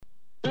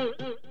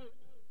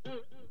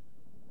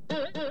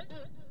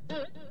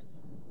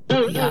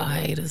my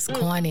haters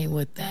corny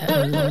with that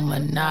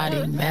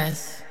Illuminati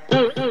mess.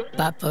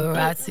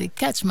 Paparazzi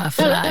catch my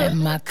fly and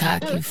my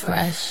cocky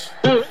fresh.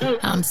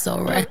 I'm so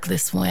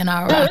reckless when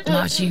I rock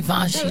my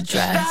Givenchy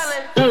dress.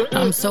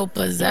 I'm so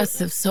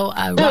possessive, so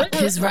I rock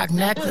his rock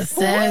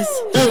necklaces.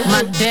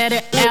 My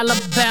daddy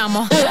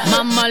Alabama,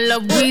 mama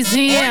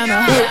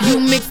Louisiana. You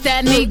mix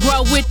that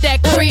Negro with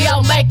that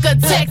Creole, make a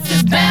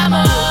Texas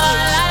Bama.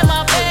 I like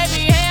my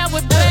baby hair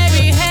with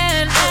baby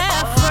hair and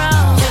afro.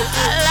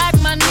 I like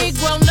my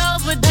Negro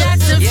nose with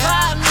Jackson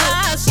 5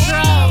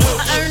 nostrils.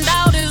 I earned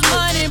all this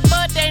money,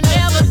 but they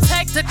never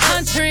take the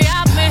country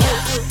out me.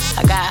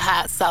 I got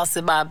hot sauce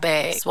in my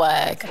bag,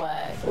 swag.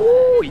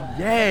 Oh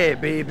yeah,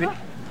 baby.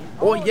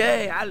 Oh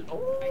yeah,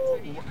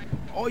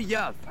 oh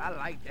yes, I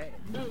like that.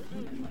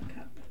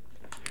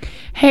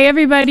 Hey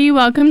everybody,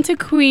 welcome to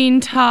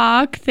Queen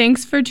Talk.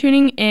 Thanks for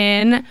tuning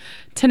in.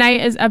 Tonight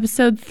is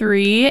episode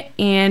 3,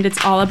 and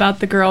it's all about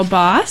the girl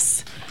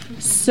boss.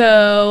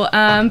 So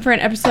for an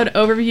episode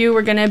overview,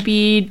 we're going to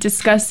be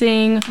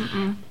discussing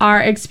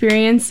our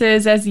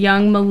experiences as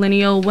young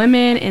millennial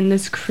women in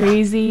this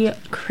crazy,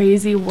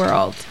 crazy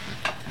world.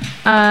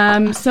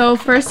 So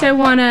first I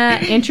want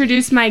to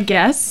introduce my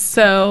guests.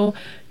 So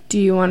do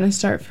you want to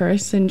start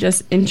first and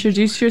just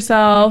introduce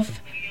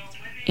yourself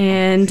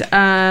and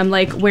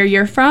like where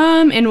you're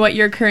from and what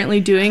you're currently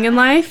doing in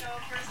life?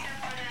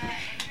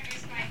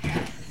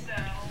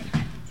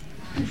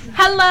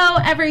 Hello,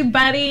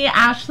 everybody.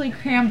 Ashley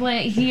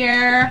Cramblett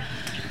here,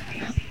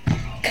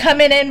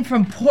 coming in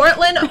from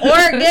Portland,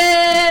 Oregon.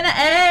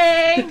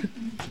 Hey.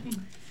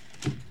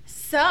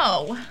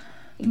 So,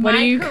 what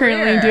are you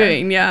currently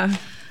doing? Yeah.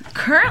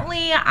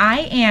 Currently,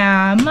 I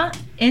am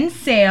in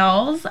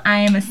sales. I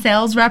am a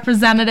sales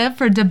representative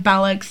for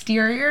DeBella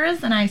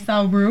Exteriors, and I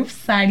sell roofs,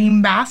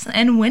 siding, baths,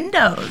 and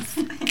windows.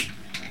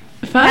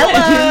 Fun.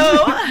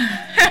 Hello.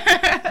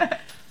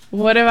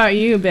 What about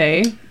you,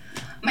 Bae?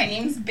 My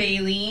name's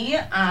Bailey.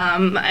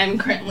 I'm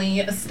currently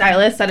a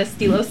stylist at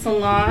Estilo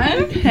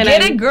Salon.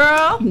 Get it,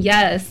 girl.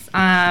 Yes.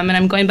 And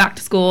I'm going back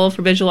to school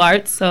for visual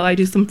arts, so I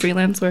do some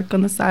freelance work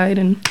on the side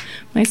in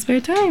my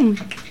spare time.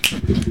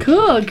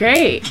 Cool,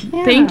 great.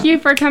 Yeah. Thank you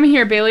for coming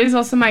here. Bailey is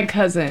also my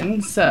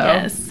cousin, so.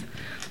 Yes.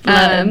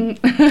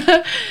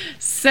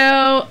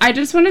 So I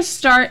just want to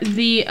start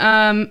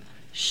the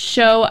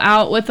show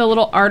out with a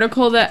little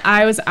article that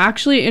I was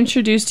actually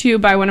introduced to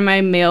by one of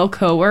my male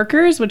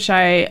coworkers, which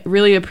I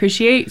really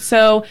appreciate.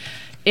 So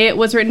it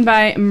was written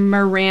by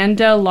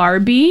Miranda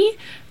Larby,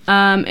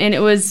 and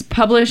it was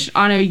published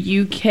on a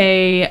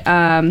UK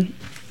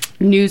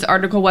news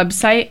article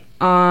website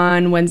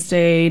on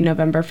Wednesday,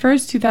 November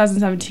 1st,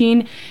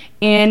 2017.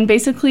 And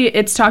basically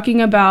it's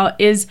talking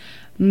about, is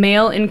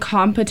male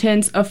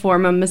incompetence a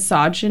form of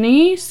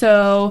misogyny?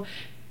 So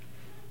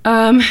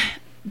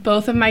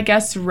both of my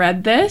guests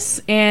read this,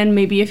 and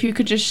maybe if you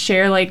could just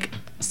share like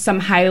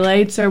some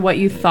highlights or what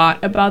you thought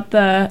about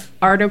the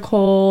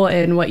article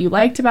and what you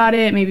liked about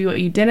it, maybe what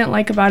you didn't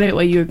like about it,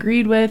 what you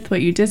agreed with,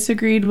 what you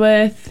disagreed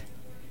with.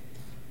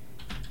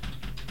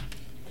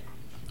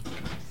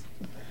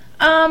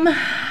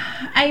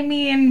 I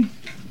mean,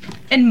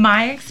 in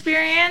my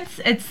experience,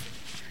 it's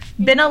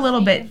been a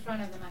little bit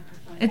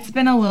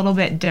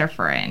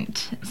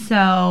different.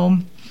 So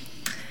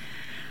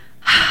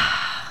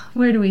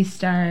where do we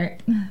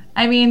start?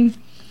 I mean,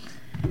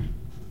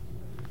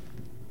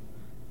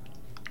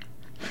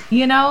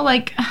 you know,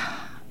 like,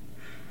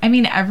 I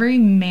mean, every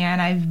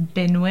man I've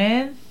been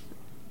with,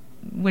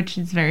 which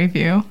is very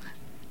few,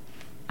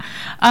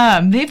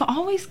 they've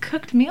always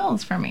cooked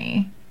meals for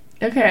me.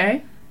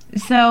 Okay.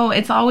 So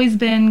it's always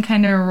been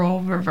kind of a role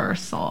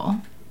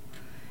reversal.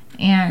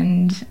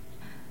 And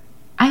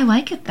I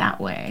like it that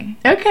way.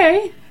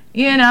 Okay.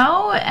 You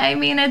know, I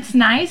mean, it's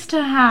nice to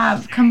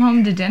come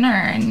home to dinner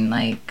and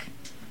like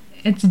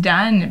it's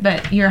done,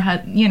 but your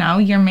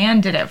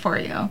man did it for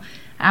you.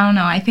 I don't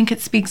know. I think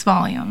it speaks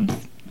volumes.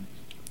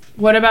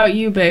 What about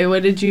you, Bae?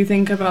 What did you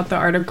think about the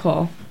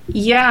article?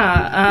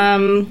 Yeah,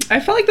 I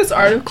feel like this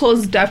article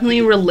is definitely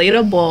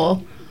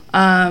relatable.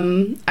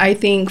 I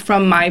think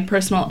from my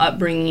personal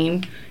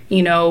upbringing,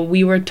 you know,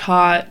 we were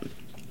taught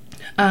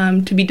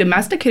to be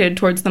domesticated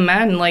towards the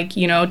men, like,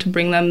 you know, to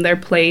bring them their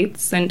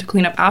plates and to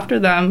clean up after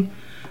them.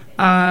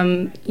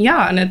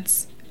 Yeah, and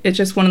it's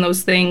just one of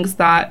those things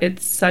that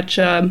it's such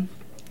a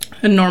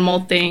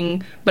normal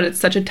thing, but it's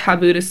such a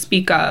taboo to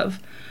speak of.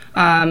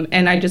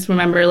 And I just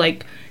remember,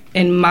 like,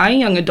 in my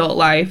young adult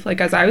life,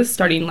 like, as I was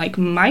starting, like,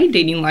 my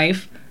dating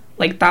life,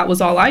 like, that was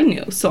all I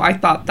knew. So I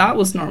thought that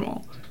was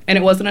normal. And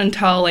it wasn't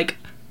until, like,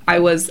 I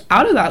was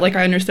out of that, like,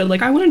 I understood,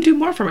 like, I want to do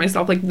more for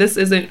myself. Like, this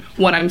isn't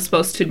what I'm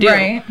supposed to do.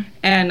 Right.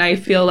 And I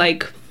feel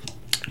like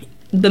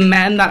the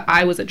men that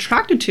I was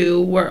attracted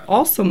to were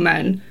also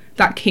men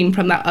that came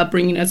from that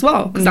upbringing as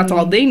well, because that's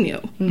all they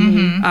knew.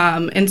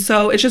 And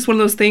so it's just one of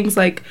those things,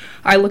 like,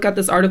 I look at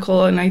this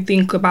article and I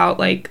think about,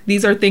 like,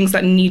 these are things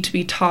that need to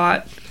be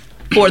taught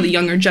for the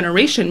younger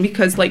generation,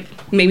 because, like,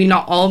 maybe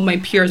not all of my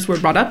peers were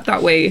brought up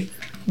that way,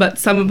 but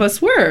some of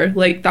us were.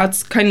 Like,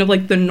 that's kind of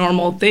like the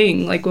normal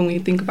thing, like when we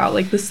think about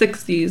like the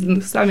 60s and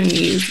the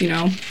 70s, you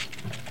know.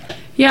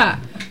 Yeah.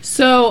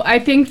 So I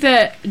think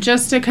that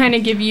just to kind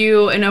of give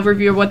you an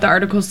overview of what the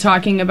article's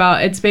talking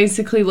about, it's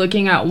basically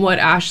looking at what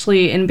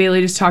Ashley and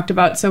Bailey just talked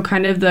about. So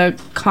kind of the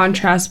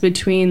contrast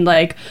between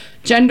like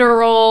gender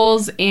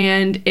roles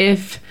and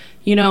if,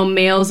 you know,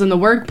 males in the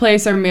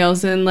workplace or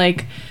males in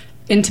like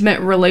intimate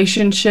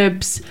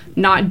relationships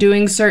not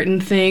doing certain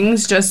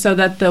things just so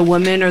that the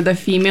woman or the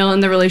female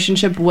in the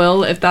relationship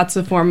will, if that's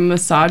a form of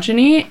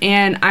misogyny.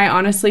 And I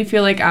honestly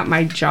feel like at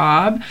my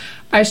job,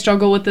 I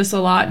struggle with this a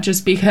lot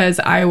just because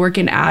I work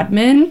in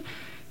admin.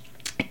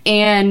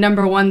 And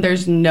number one,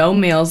 there's no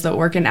males that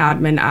work in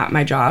admin at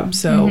my job.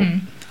 So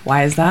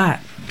why is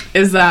that?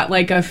 Is that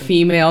like a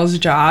female's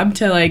job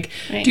to like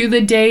do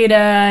the data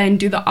and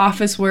do the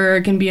office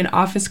work and be an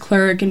office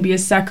clerk and be a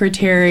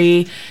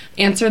secretary,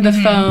 answer the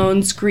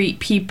phones, greet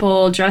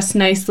people, dress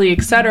nicely,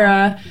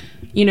 etc.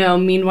 You know,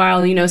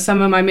 meanwhile, you know,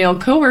 some of my male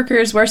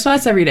coworkers wear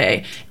sweats every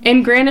day.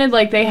 And granted,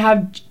 like they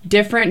have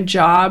different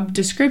job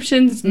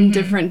descriptions and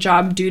different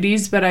job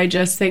duties, but I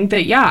just think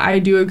that, yeah, I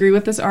do agree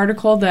with this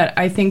article that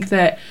I think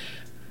that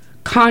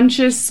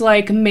conscious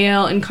like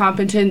male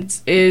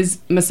incompetence is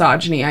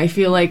misogyny. I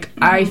feel like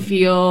I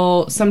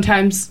feel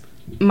sometimes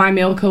my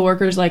male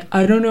coworkers like,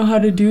 I don't know how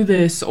to do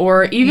this,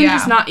 or even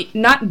just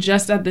not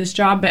just at this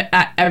job but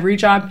at every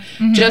job,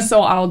 just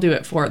so I'll do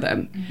it for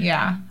them.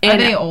 Yeah.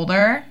 And are they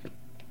older?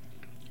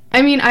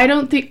 I mean, I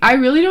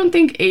really don't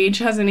think age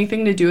has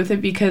anything to do with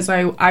it because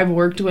I've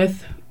worked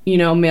with, you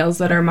know, males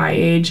that are my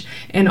age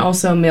and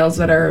also males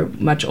that are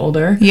much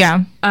older.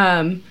 Yeah.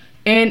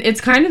 And it's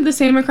kind of the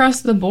same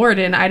across the board.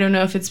 And I don't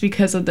know if it's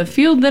because of the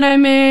field that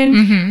I'm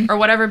in or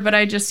whatever, but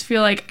I just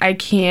feel like I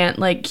can't,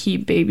 like,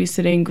 keep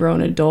babysitting grown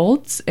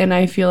adults. And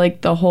I feel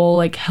like the whole,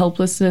 like,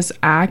 helplessness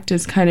act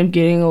is kind of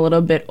getting a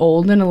little bit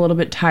old and a little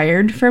bit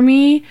tired for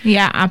me.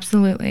 Yeah,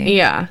 absolutely.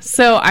 Yeah.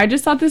 So I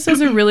just thought this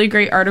was a really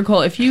great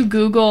article. If you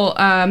Google,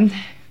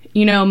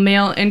 you know,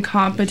 male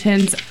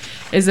incompetence,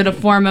 is it a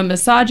form of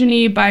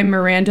misogyny by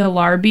Miranda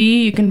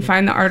Larby? You can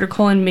find the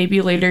article and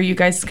maybe later you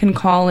guys can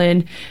call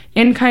in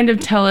and kind of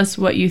tell us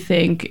what you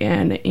think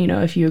and, you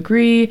know, if you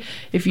agree,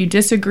 if you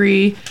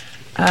disagree.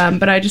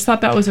 But I just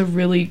thought that was a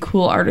really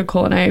cool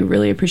article and I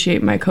really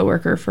appreciate my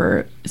coworker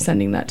for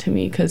sending that to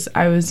me because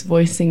I was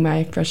voicing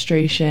my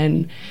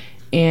frustration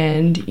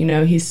and, you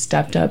know, he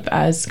stepped up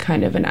as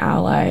kind of an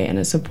ally and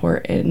a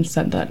support and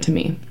sent that to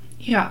me.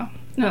 Yeah.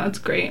 No, that's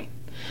great.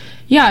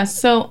 Yeah,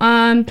 so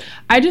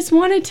I just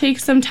want to take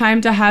some time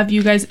to have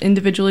you guys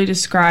individually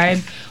describe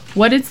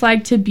what it's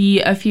like to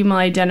be a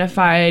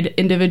female-identified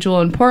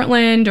individual in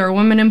Portland or a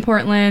woman in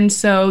Portland.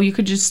 So you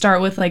could just start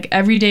with, like,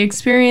 everyday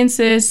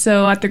experiences.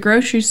 So at the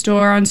grocery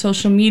store, on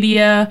social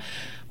media,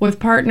 with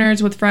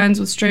partners, with friends,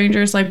 with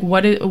strangers, like,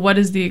 what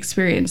is the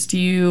experience? Do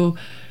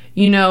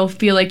you know,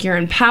 feel like you're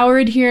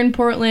empowered here in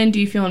Portland? Do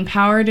you feel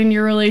empowered in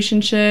your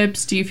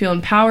relationships? Do you feel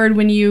empowered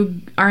when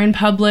you are in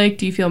public?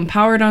 Do you feel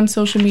empowered on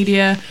social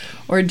media?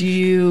 Or do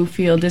you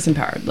feel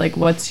disempowered? Like,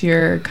 what's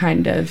your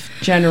kind of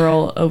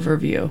general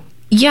overview?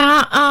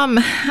 Yeah,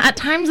 at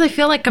times I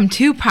feel like I'm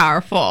too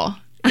powerful.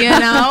 You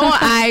know,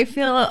 I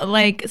feel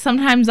like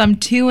sometimes I'm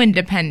too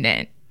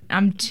independent.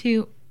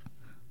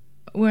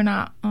 We're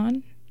not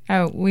on?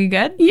 Oh, we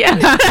good? Yeah,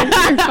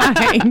 you're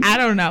fine. I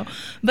don't know.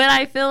 But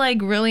I feel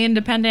like really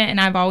independent, and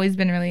I've always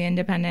been really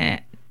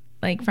independent,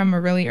 like from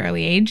a really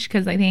early age,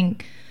 because I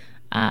think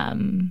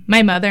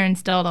my mother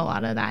instilled a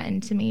lot of that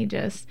into me,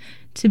 just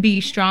to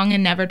be strong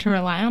and never to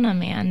rely on a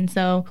man.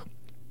 So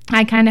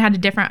I kind of had a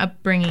different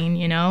upbringing,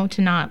 you know,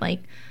 to not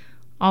like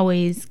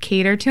always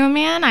cater to a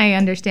man. I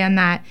understand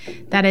that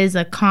that is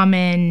a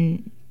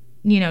common,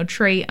 you know,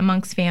 trait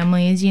amongst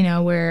families, you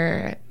know,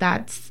 where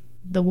that's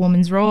the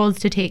woman's role is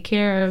to take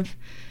care of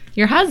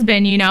your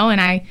husband, you know,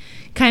 and I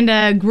kind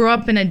of grew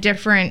up in a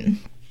different,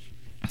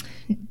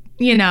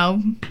 you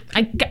know,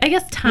 I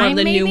guess time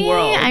the maybe. new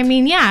world. I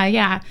mean,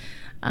 yeah.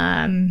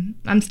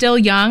 I'm still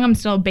young. I'm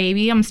still a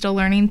baby. I'm still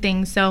learning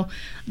things. So,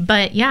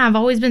 but yeah, I've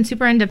always been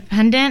super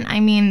independent.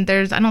 I mean,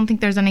 I don't think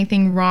there's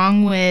anything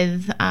wrong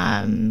with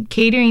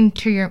catering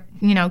to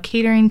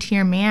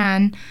your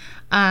man.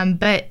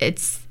 But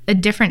it's a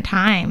different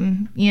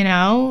time, you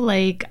know,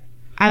 like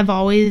I've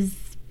always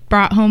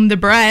brought home the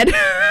bread.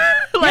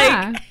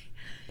 Yeah,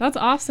 that's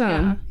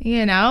awesome. Yeah.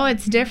 You know,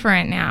 it's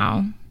different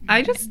now.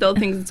 I just still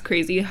think it's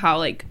crazy how,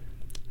 like,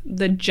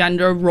 the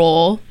gender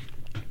role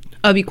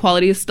of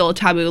equality is still a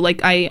taboo. Like,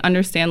 I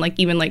understand, like,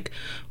 even, like,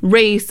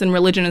 race and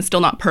religion is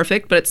still not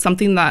perfect, but it's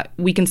something that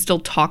we can still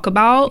talk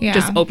about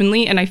just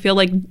openly. And I feel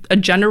like a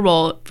gender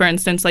role, for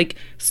instance, like,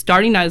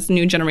 starting as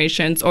new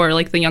generations or,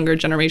 like, the younger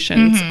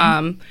generations,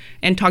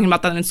 and talking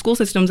about that in school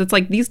systems, it's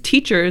like these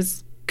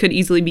teachers could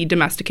easily be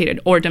domesticated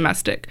or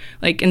domestic.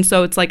 Like, and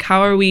so it's like,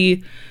 how are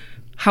we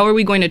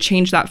going to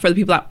change that for the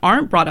people that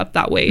aren't brought up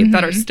that way,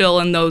 that are still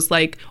in those,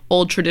 like,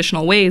 old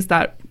traditional ways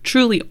that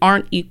truly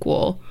aren't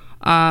equal?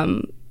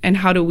 And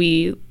how do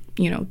we,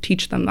 you know,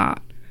 teach them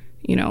that,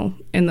 you know,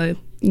 in the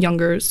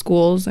younger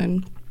schools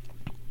and,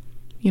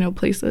 you know,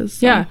 places.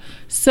 So. Yeah.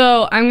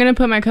 So I'm going to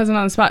put my cousin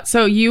on the spot.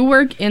 So you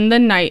work in the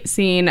night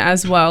scene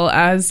as well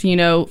as, you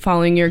know,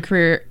 following your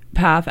career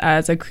path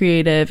as a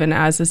creative and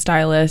as a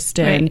stylist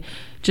and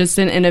just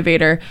an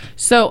innovator.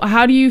 So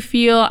how do you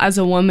feel as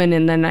a woman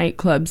in the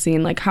nightclub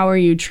scene? Like, how are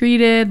you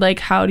treated? Like,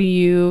 how do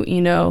you,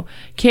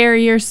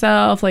 carry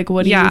yourself? Like,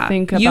 what do you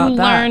think about that? You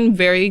learn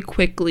very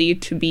quickly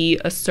to be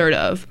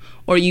assertive,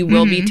 or you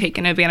will be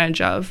taken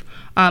advantage of.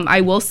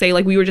 I will say,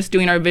 like, we were just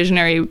doing our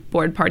visionary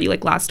board party,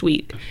 like, last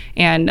week.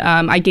 And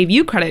I gave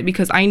you credit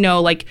because I know,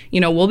 like,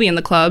 we'll be in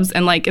the clubs.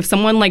 And, like, if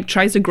someone, like,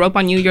 tries to grow up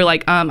on you, you're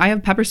like, I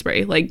have pepper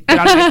spray. Like, get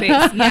out of my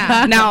face.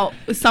 Yeah. Now,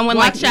 someone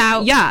Watch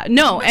out. Yeah,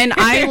 no. And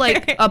I,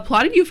 like,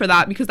 applauded you for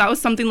that because that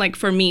was something, like,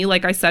 for me,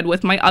 like I said,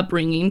 with my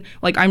upbringing,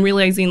 like, I'm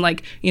realizing,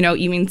 like,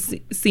 even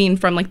seeing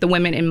from, like, the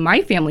women in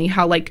my family,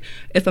 how, like,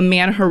 if a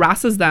man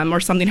harasses them or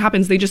something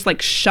happens, they just, like,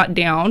 shut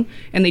down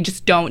and they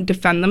just don't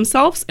defend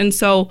themselves. And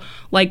so,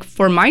 like,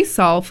 for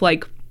myself,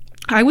 like,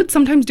 I would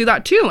sometimes do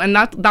that too, and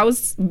that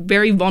was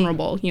very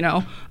vulnerable,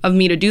 of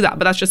me to do that,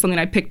 but that's just something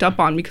I picked up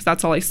on because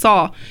that's all I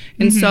saw.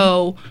 And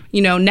so,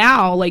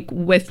 now, like,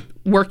 with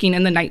working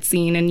in the night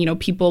scene and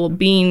people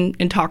being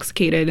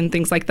intoxicated and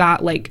things like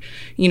that, like,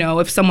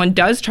 if someone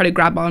does try to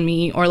grab on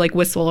me or like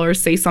whistle or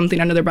say something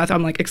under their breath,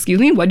 I'm like, excuse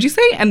me, what'd you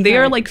say? And they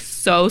are like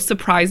so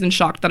surprised and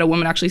shocked that a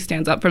woman actually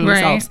stands up for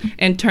themselves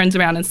and turns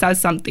around and says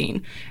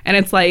something. And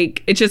it's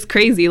like, it's just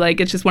crazy. Like,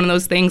 it's just one of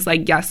those things,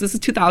 like, yes, this is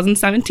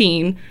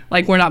 2017,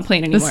 like, we're not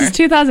playing anymore. This is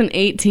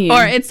 2018.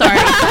 Or it's sorry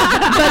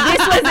but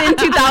this was in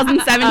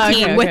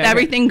 2017 with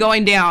everything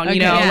going down,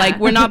 like,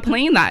 we're not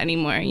playing that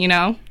anymore.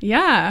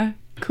 Yeah.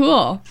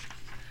 Cool.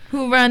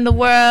 Who run the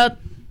world?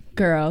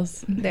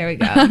 Girls. There we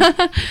go.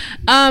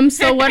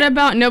 So what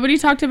about, nobody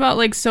talked about,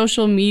 like,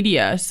 social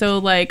media. So,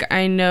 like,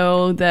 I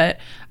know that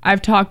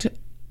I've talked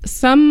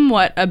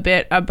somewhat a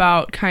bit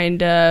about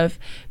kind of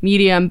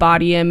media and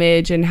body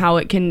image and how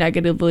it can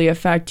negatively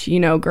affect,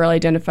 girl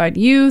identified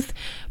youth.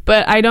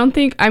 But I don't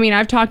think,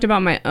 I've talked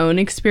about my own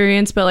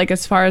experience, but, like,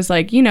 as far as,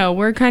 like,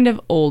 we're kind of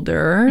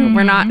older.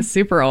 We're not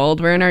super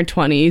old. We're in our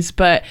 20s.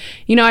 But,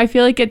 I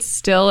feel like it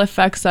still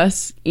affects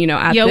us,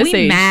 at this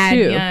age, mad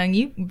too. young.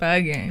 You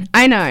bugging.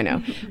 I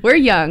know. We're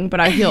young,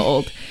 but I feel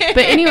old.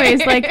 But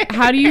anyways, like,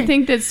 how do you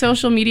think that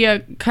social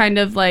media kind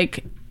of,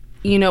 like,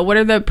 what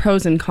are the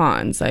pros and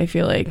cons, I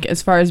feel like,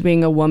 as far as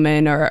being a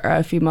woman or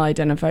a female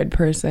identified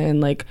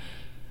person? Like,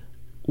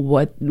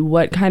 what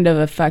kind of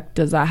effect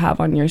does that have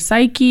on your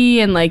psyche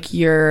and, like,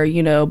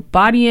 your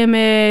body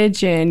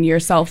image and your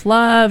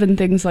self-love and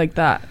things like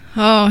that?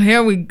 Oh,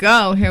 here we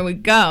go.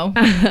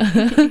 I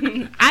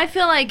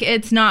feel like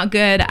it's not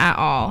good at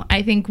all.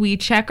 I think we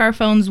check our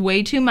phones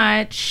way too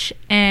much,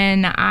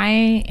 and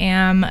I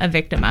am a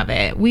victim of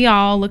it. We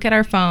all look at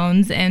our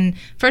phones, and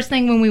first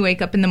thing when we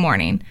wake up in the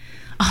morning,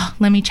 oh,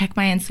 let me check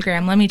my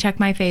Instagram. Let me check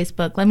my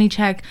Facebook. Let me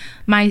check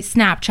my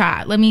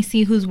Snapchat. Let me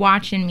see who's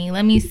watching me.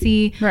 Let me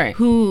see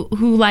who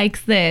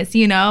likes this,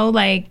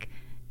 like,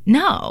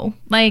 no.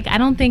 Like, I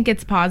don't think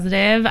it's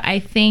positive. I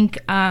think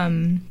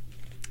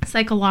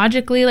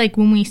psychologically, like,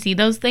 when we see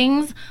those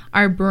things,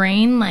 our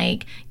brain,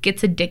 like,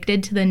 gets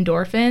addicted to the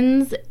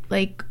endorphins,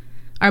 like,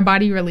 our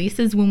body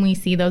releases when we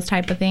see those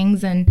type of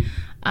things. And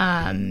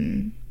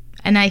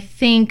I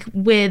think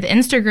with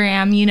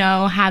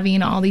Instagram,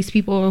 having all these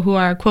people who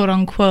are quote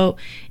unquote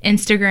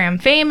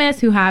Instagram famous,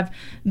 who have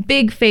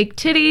big fake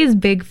titties,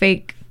 big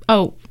fake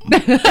booties,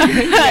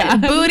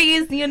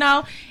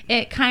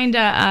 it kind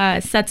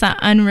of sets an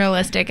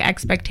unrealistic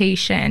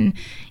expectation,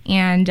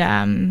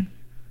 and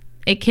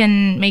it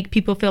can make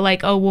people feel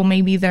like, oh, well,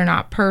 maybe they're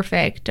not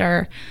perfect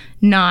or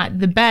not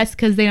the best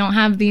because they don't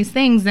have these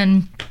things.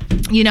 And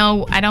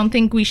I don't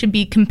think we should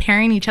be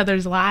comparing each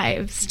other's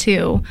lives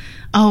to,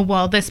 oh,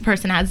 well, this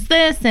person has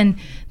this and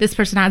this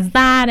person has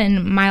that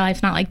and my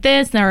life's not like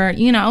this, or,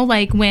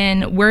 like,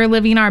 when we're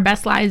living our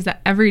best lives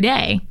every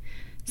day.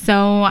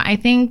 So I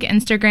think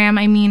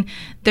Instagram,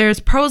 there's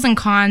pros and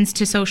cons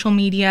to social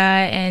media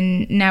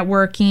and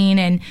networking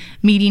and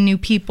meeting new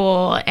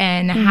people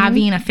and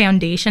having a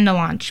foundation to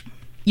launch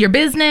your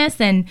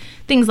business and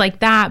things like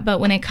that.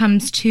 But when it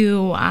comes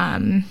to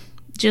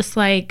just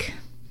like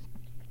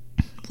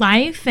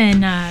life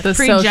and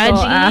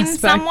prejudging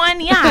someone,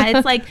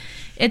 it's like,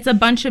 it's a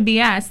bunch of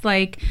BS.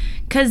 Like,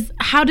 because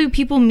how do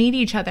people meet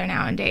each other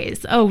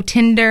nowadays? Oh,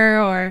 Tinder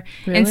or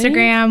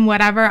Instagram,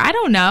 whatever. I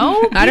don't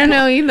know. I don't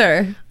know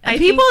either.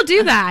 People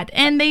do that,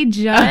 and they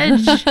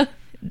judge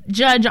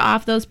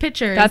off those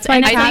pictures. That's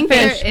why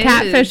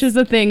catfish is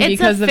a thing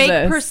because of this. It's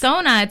a fake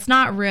persona. It's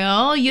not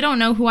real. You don't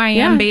know who I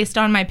am based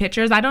on my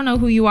pictures. I don't know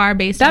who you are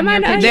based on your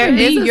pictures. There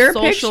is a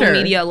social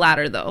media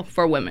ladder, though,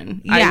 for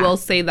women. Yeah. I will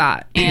say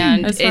that.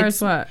 And as far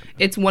as what?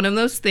 It's one of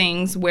those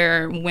things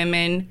where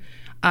women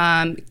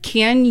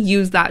can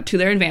use that to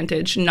their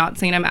advantage. Not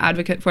saying I'm an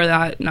advocate for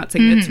that, not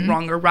saying it's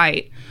wrong or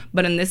right,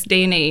 but in this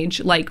day and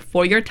age, like,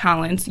 for your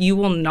talents, you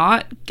will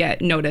not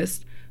get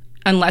noticed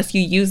unless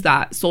you use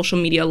that social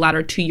media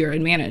ladder to your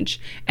advantage.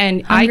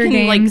 And Hunger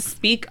Games. Like,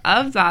 speak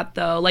of that,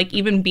 though, like,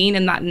 even being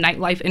in that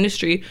nightlife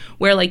industry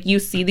where, like, you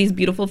see these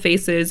beautiful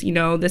faces,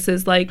 this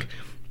is, like,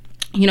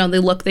 you know,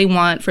 the look they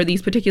want for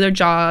these particular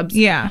jobs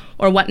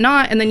or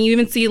whatnot. And then you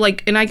even see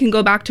like, and I can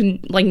go back to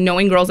like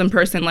knowing girls in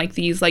person, like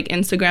these like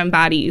Instagram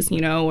baddies,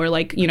 you know, or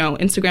like, you know,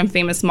 Instagram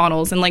famous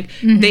models, and like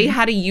they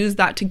had to use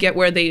that to get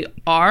where they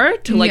are,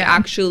 to like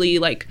actually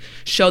like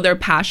show their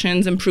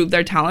passions and prove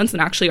their talents,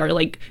 and actually are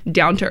like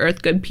down to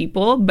earth good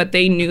people. But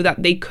they knew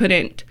that they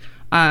couldn't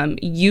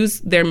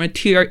use their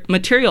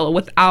material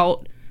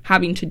without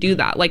having to do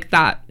that, like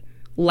that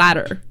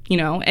ladder, you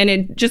know. And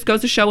it just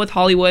goes to show with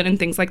Hollywood and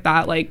things like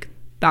that, like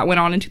that went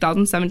on in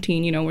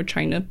 2017. You know, we're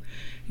trying to,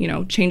 you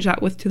know, change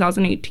that with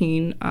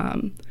 2018.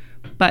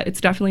 But it's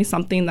definitely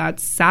something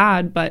that's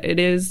sad, but it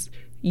is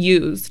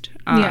used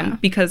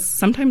because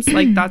sometimes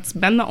like that's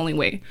been the only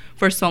way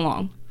for so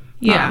long.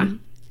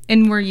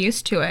 And we're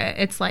used to it.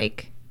 It's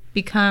like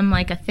become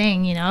like a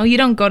thing, you know. You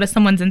don't go to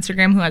someone's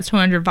Instagram who has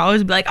 200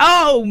 followers and be like,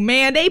 oh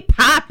man, they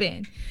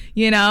popping,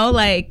 you know,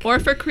 like, or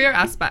for career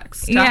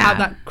aspects to have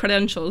that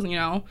credentials, you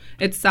know.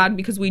 It's sad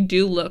because we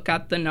do look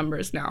at the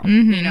numbers now,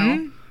 you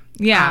know.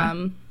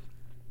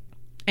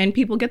 And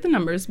people get the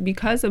numbers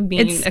because of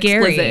being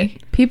scary.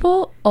 Explicit.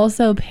 People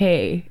also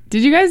pay.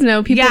 Did you guys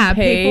know people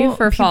pay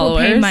for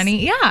followers? People pay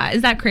money. Yeah,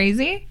 is that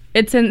crazy?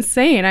 It's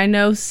insane. I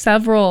know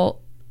several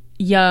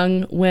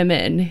young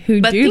women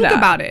who but do that. But think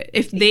about it.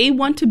 If they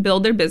want to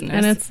build their business,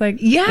 and it's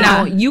like,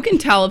 now you can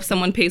tell if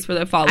someone pays for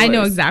their followers. I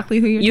know exactly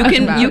who you're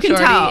talking about. You can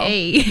Shorty. tell.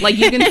 Hey. Like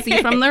you can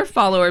see from their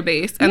follower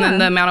base and then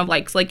the amount of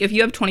likes. Like if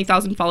you have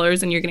 20,000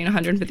 followers and you're getting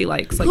 150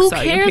 likes, like who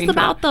cares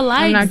about the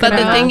likes? But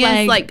the thing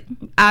is, like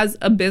as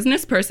a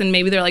business person,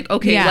 maybe they're like,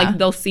 okay, like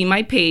they'll see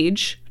my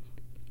page.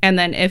 And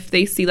then if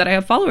they see that I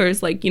have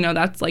followers, like, you know,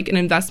 that's like an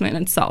investment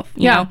in itself.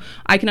 You know,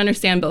 I can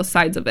understand both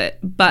sides of it,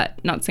 but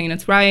not saying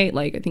it's right.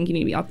 Like, I think you need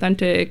to be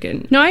authentic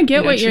and I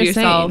get what you're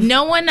saying.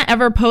 No one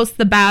ever posts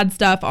the bad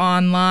stuff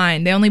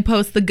online. They only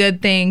post the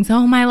good things.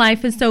 Oh, my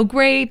life is so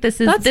great. This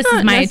is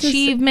my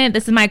achievement.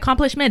 This is my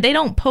accomplishment. They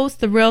don't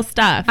post the real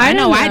stuff. I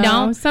know. I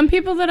don't. Some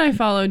people that I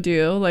follow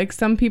do. Like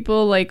some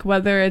people, like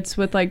whether it's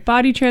with like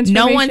body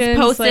transformations. No one's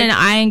posting. Like,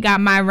 I ain't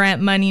got my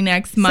rent money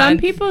next month. Some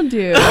people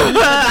do.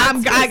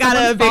 I got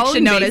a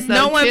eviction notice.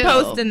 No one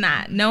posting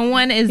that. No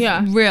one is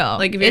real.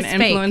 Like if you're an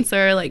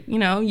influencer, like, you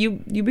know,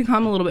 you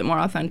become a little bit more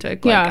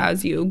authentic like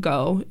as you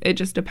go. It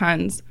just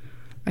depends.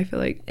 I feel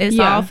like it's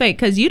all fake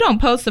because you don't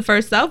post the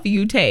first selfie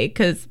you take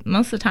because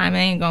most of the time it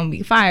ain't gonna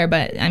be fire.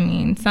 But I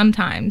mean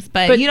sometimes.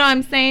 But you know what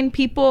I'm saying?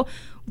 People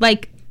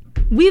like.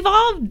 We've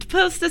all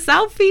posted a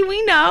selfie.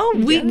 We know.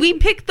 We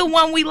pick the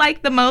one we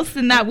like the most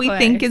and that we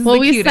think is the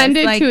cutest. We send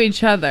it to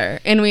each other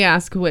and we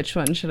ask which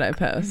one should I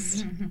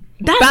post.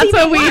 That's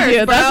what we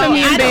do. Bro. That's what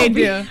me and Bae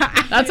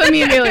do. That's what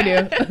me and Bailey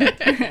do.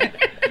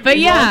 But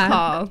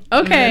call.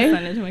 Okay.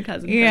 Send it to my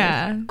cousin.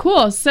 First.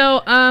 Cool.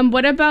 So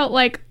what about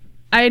like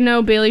I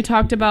know Bailey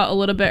talked about a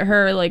little bit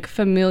her like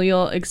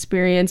familial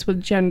experience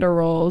with gender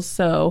roles.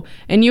 So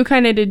and you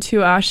kind of did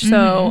too, Ash.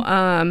 So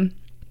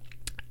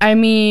I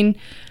mean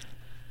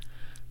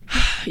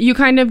you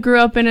kind of grew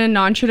up in a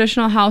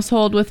non-traditional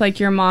household with like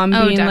your mom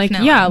being like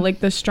like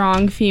the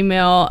strong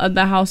female of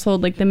the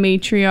household, like the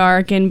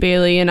matriarch, and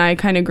Bailey and I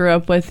kind of grew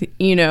up with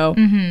you know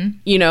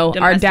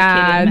our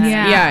dads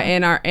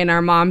and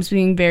our moms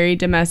being very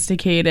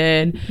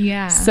domesticated.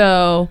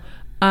 So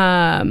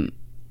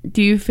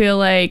do you feel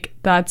like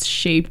that's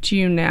shaped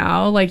you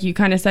now? Like you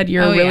kind of said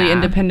you're a really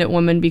independent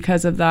woman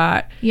because of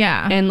that.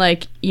 And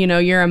like, you know,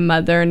 you're a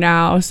mother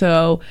now.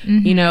 So,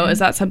 you know, is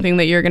that something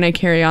that you're going to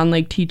carry on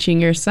like teaching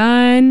your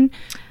son?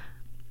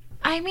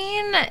 I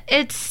mean,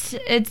 it's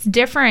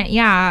different.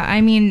 Yeah.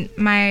 I mean,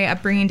 my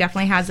upbringing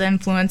definitely has an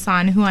influence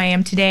on who I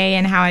am today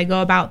and how I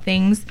go about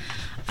things.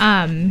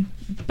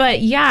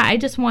 But yeah, I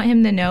just want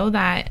him to know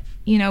that,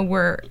 you know,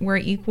 we're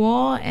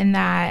equal and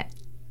that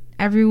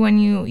everyone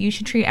you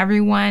should treat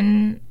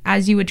everyone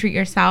as you would treat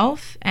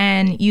yourself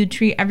and you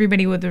treat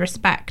everybody with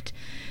respect.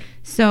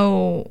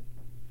 So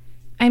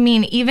I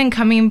mean, even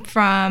coming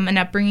from an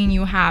upbringing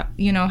you have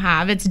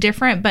it's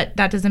different, but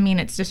that doesn't mean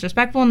it's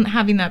disrespectful, and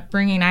having the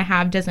upbringing I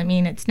have doesn't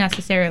mean it's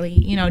necessarily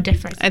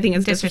different. I think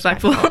it's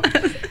disrespectful.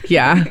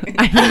 Yeah.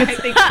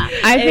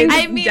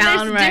 I mean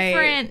downright, it's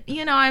different,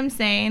 you know what I'm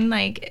saying?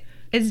 Like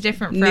it's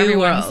different for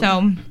everyone. World.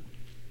 So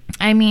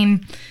I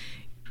mean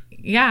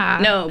yeah.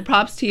 No,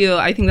 props to you.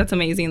 I think that's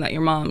amazing that your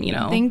mom,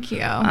 Thank you.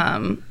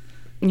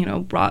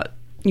 Brought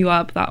you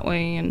up that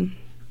way, and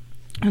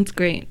that's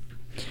great.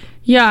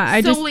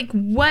 Yeah, like,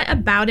 what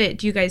about it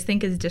do you guys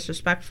think is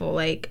disrespectful?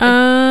 Like,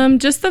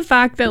 just the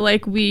fact that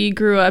like we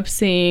grew up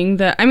seeing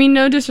that. I mean,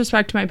 no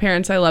disrespect to my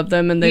parents, I love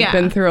them, and they've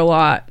been through a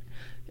lot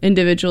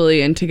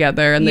individually and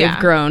together, and they've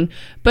grown.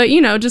 But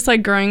just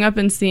like growing up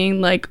and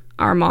seeing like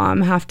our mom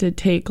have to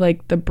take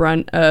like the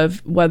brunt of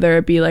whether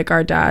it be like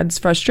our dad's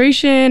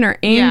frustration or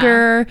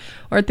anger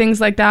or things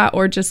like that,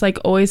 or just like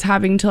always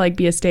having to like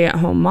be a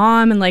stay-at-home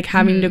mom and like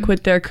having to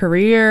quit their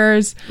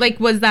careers. Like,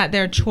 was that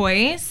their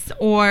choice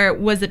or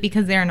was it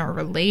because they're in a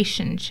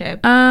relationship?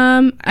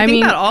 I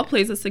think that all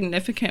plays a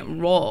significant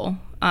role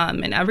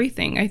in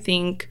everything. I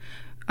think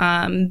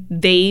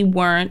they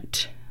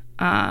weren't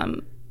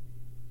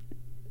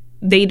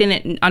they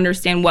didn't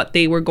understand what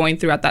they were going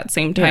through at that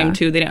same time, Yeah.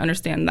 too. They didn't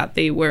understand that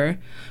they were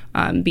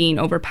being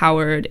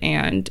overpowered,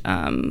 and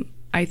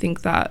I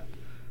think that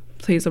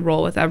plays a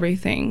role with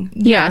everything.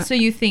 Yeah. So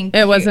you think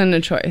It wasn't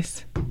a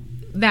choice.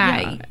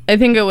 that I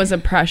think it was a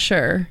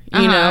pressure,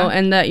 you know,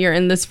 and that you're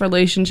in this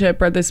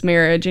relationship or this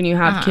marriage and you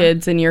have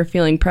kids and you're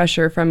feeling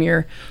pressure from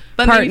your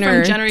But partner.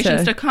 maybe from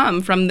generations to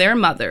come, from their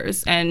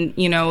mothers and,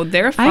 you know,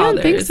 their I fathers.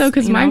 don't think so,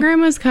 because you my know?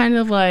 grandma's kind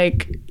of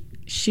like,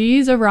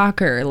 she's a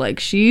rocker,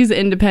 like she's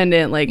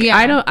independent. Like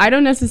Yeah. I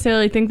don't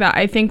necessarily think that.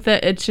 I think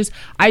that it's just,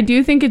 I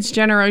do think it's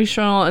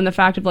generational in the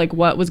fact of like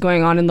what was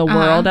going on in the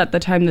world at the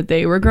time that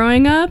they were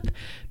growing up,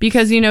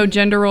 because, you know,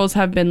 gender roles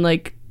have been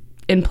like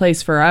in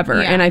place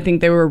forever, Yeah. and I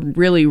think they were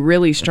really,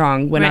 really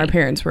strong when our Right.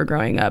 parents were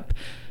growing up.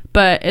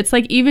 But it's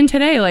like even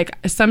today, like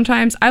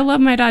sometimes I love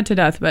my dad to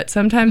death, but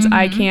sometimes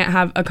I can't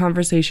have a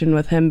conversation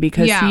with him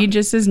because Yeah. he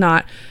just is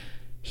not,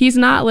 he's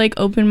not like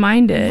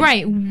open-minded.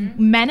 Right.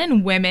 Men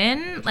and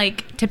women,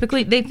 like,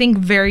 typically they think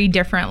very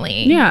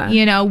differently. Yeah.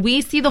 You know,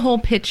 we see the whole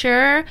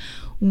picture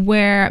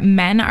where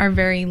men are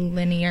very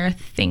linear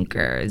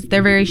thinkers.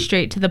 They're very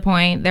straight to the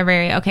point. They're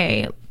very,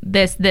 okay,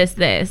 this,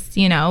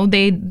 you know,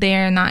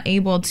 they're not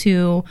able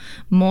to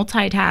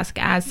multitask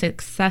as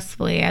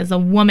successfully as a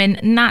woman,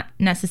 not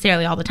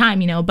necessarily all the time,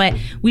 you know, but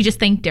we just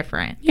think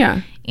different.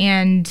 Yeah.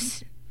 And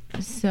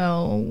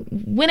so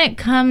when it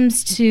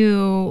comes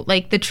to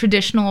like the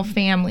traditional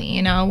family,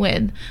 you know,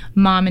 with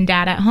mom and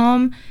dad at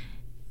home,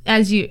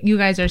 as you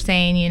guys are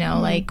saying, you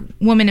know, like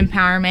woman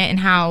empowerment and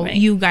how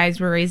you guys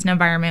were raised in an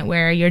environment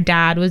where your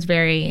dad was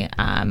very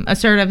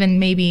assertive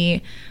and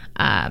maybe,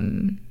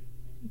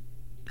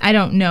 I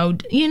don't know,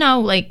 you know,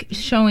 like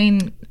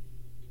showing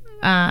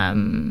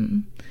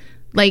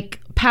like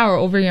power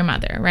over your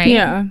mother, right?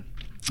 Yeah.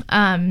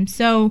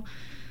 So,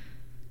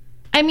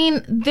 I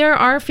mean, there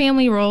are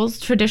family roles,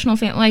 traditional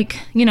family, like,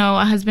 you know,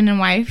 a husband and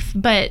wife,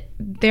 but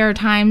there are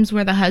times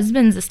where the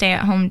husband's a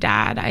stay-at-home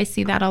dad. I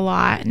see that a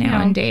lot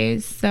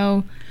nowadays.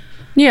 So,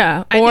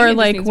 Yeah. think it Or just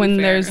like needs to be when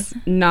fair. there's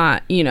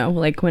not, you know,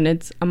 like when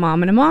it's a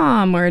mom and a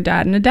mom or a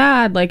dad and a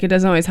dad, like it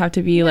doesn't always have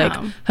to be like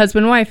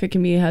husband wife. It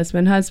can be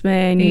husband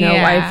husband, you know,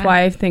 Yeah.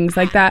 wife things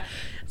like that.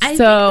 I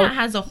So think that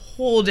has a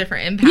whole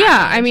different impact.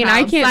 Yeah, on I a mean, I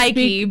child's can't psyche,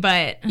 speak-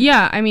 but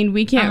yeah, I mean,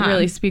 we can't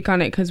really speak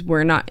on it because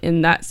we're not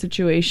in that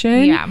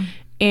situation. Yeah.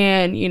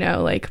 And, you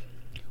know, like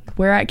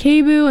we're at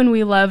KBOO and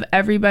we love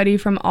everybody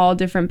from all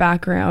different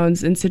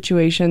backgrounds and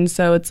situations.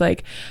 So it's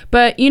like,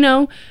 but, you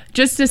know,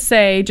 just to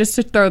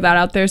throw that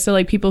out there. So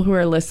like people who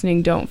are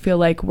listening don't feel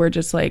like we're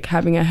just like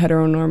having a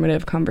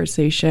heteronormative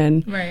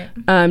conversation.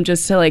 right.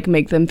 Just to like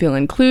make them feel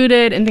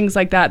included and things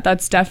like that.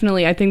 That's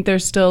definitely, I think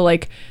there's still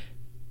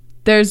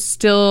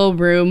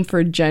room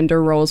for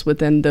gender roles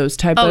within those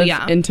type of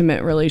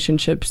intimate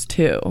relationships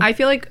too. I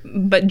feel like,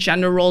 but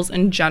gender roles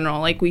in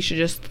general, like we should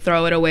just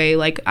throw it away.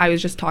 Like I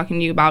was just talking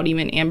to you about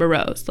even Amber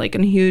Rose, like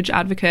a huge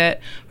advocate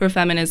for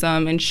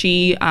feminism, and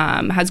she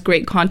has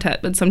great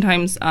content, but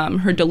sometimes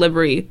her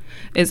delivery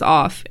is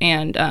off.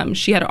 And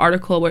she had an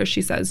article where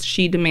she says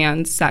she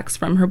demands sex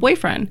from her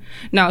boyfriend.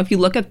 Now, if you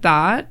look at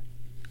that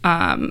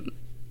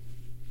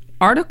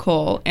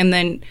article, and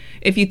then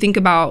if you think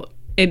about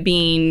it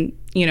being,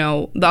 you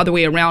know, the other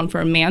way around for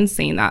a man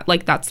saying that,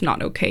 like that's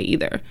not okay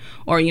either.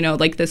 Or, you know,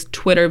 like this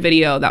Twitter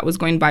video that was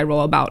going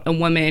viral about a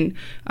woman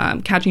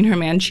catching her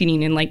man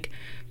cheating, and like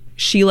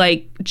she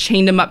like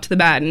chained him up to the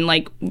bed and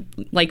like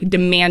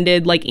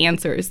demanded like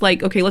answers.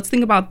 Like, okay, let's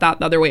think about that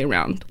the other way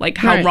around, like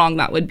how wrong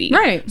that would be.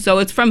 Right. So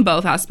it's from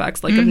both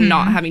aspects, like of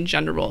not having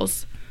gender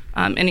roles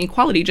and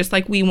equality, just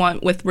like we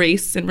want with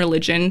race and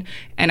religion.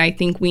 And I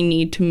think we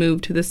need to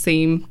move to the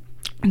same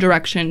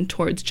direction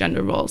towards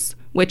gender roles,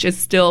 which is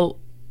still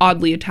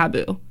oddly a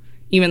taboo,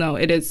 even though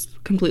it is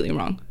completely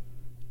wrong.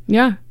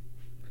 Yeah.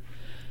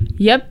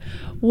 Yep.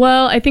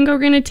 Well, I think we're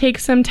going to take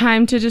some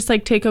time to just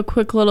like take a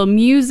quick little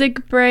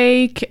music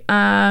break.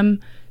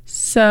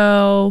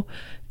 So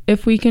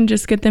if we can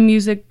just get the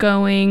music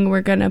going,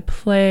 we're going to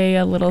play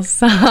a little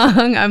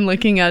song. I'm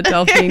looking at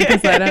Delphine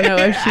because I don't know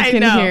if she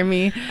can hear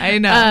me. I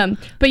know.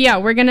 But yeah,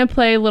 we're going to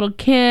play Little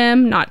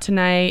Kim, Not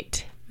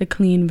Tonight, the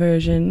clean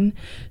version.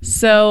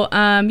 So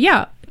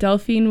yeah,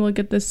 Delphine will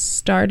get this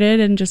started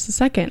in just a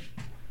second.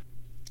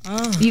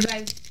 You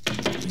guys,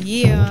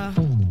 Yeah.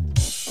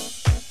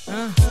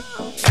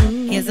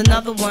 Here's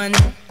another one.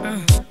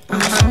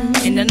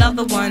 And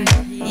another one.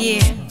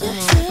 Yeah.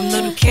 From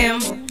Little Kim,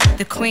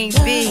 the Queen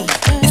Bee.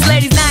 It's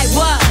ladies' night,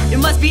 what? It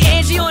must be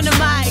Angie on the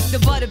mic. The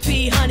butter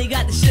pea, honey,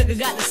 got the sugar,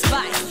 got the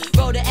spice.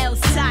 Roll the L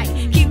tight,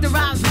 keep the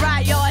rhymes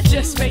right. Yo, I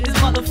just made this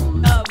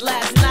motherfucker up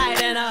last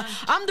night. And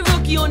I'm the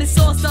rookie on this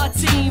all-star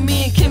team.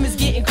 Me and Kim is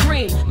getting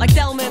cream. Like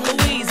Thelma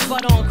and Louise,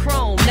 but on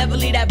chrome. Never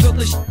leave that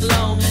Brooklyn shit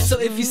alone. So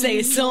if you say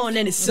it's on,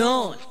 then it's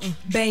on.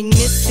 Bang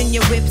this in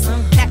your whips.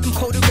 Pack them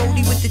cold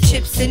roadie with the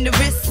chips in the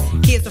wrist.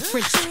 Here's a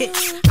French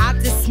kiss. I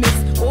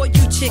dismiss all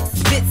you chicks.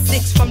 Spit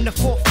 6 from the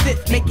 4th,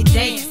 5th. Make it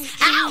dance.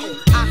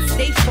 Ow! I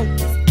stay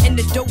focused and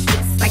the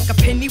dopest. Like a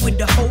penny with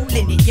a hole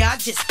in it. Y'all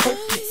just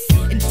hopeless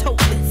and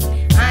topless.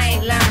 I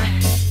ain't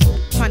lying.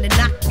 Trying to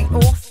knock me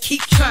off.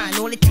 Keep trying.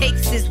 All it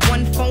takes is one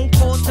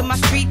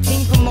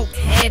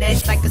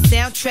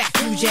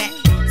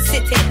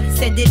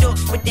set it off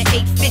with the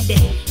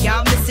 850.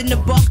 Y'all missing the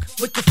buck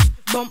with the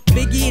bump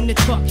Biggie in the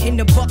truck, in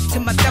the buck to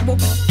my double.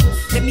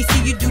 Let me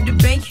see you do the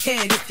bank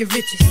head if you're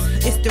riches.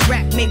 It's the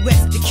rap made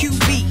West, the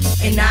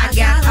QB, and I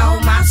got all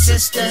my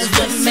sisters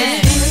with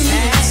me.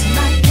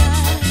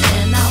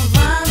 And our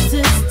rhymes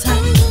is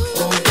tight.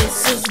 Oh,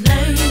 this is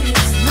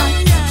ladies'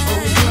 night.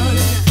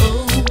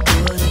 Oh,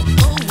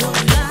 what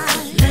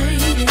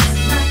ladies'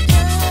 night.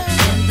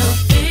 And the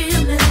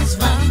feeling's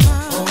right.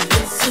 Oh,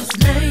 this is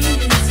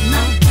ladies'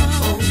 night.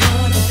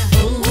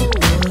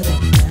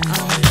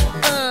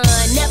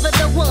 Never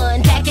the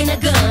one packing a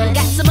gun.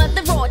 Got some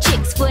other raw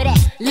chicks for that.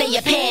 Lay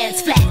your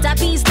pants flat. I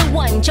be's the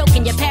one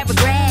choking your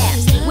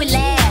paragraphs with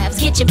laughs.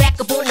 Get you back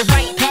up on the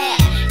right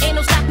path. Ain't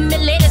no stopping me,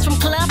 ladies from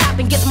club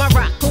hopping. Gets my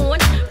rock on.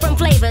 From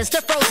flavors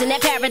to frozen,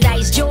 that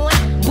paradise joint.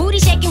 Booty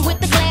shaking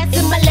with the glass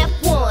in my left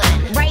one.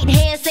 Right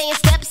hand saying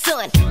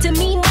stepson. To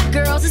me, my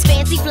girls is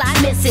fancy fly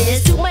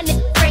misses. To my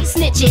great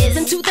snitches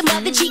and to the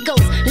mother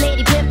chicos.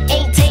 Lady pimp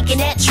ain't taking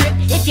that trip.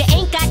 If you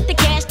ain't got the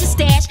cash to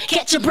stash,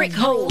 catch a brick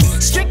hole.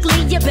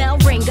 Strictly your bell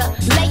ringer.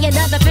 Lay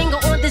another finger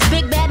on this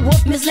big bad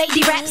wolf, Miss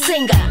Lady Rap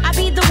Singer. I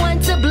be the one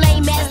to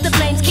blame as the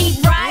flames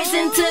keep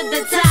rising to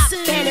the top.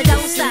 And it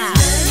don't stop.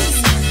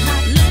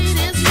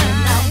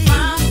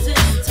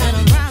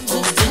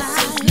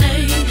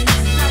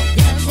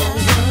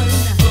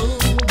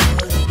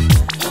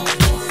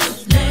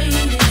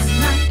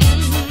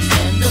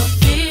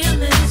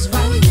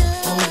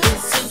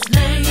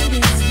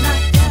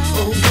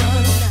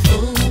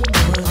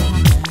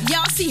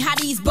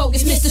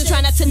 Try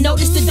not to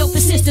notice the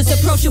dopest sisters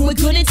approaching with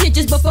good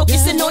intentions, but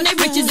focusing on their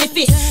riches. If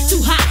it's too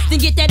hot, then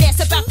get that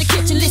ass up out the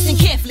kitchen. Listen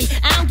carefully.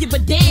 I don't give a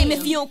damn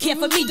if you don't care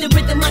for me. The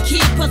rhythm I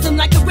kid, cause I'm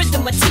like a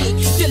rhythm I tick.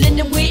 Filling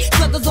the wig,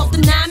 sluggers off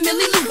the 9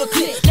 milli Luger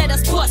clip. Let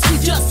us bust, we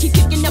just keep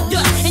kicking up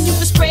dust. And you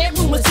can spread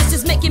rumors, this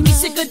is making me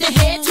sick of the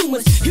head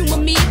tumors. Humor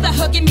me by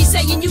hugging me,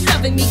 saying you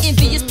loving me.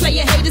 Envious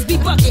player haters be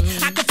bucking.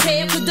 I could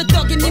tell with the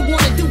thug and they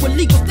wanna do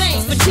illegal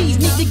things. For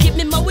cheese, need to give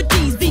me more with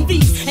these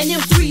VVs and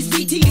them 3s,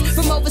 BTs.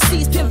 From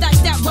overseas, pimp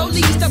diced out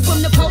rollies. Stuck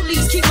from the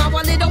police, keep my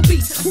wallet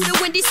obese. Who the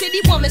Windy City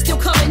woman still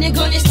coming and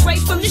gunning straight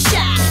from the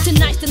shop.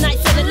 Tonight's the night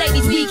for the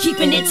ladies, we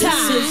keeping it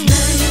tight.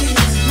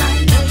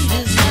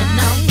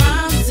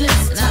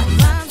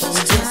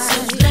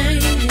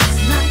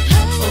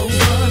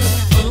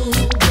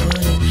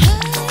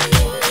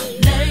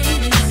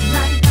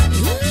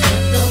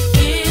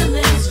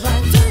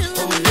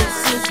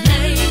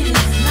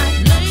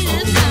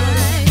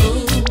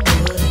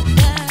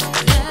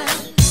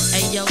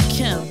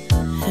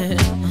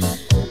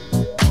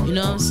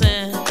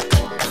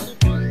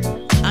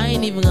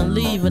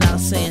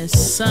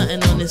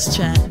 Something on this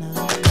track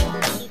now.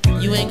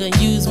 You ain't gonna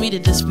use me to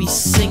just be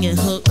singing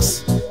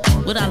hooks.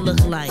 What I look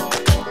like?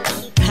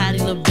 Patti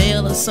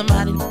LaBelle or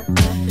somebody?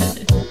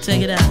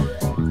 Check it out.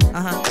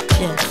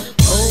 Yeah.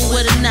 Oh,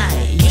 what a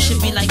night. You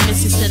should be like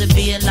Missy instead of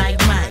being like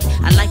Mike.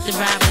 I like to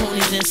ride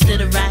ponies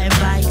instead of riding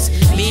bikes.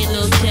 Me and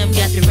Lil Kim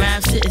got the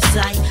rhymes to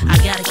incite. I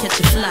gotta catch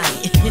a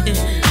flight.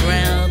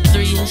 Round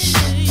 3-ish.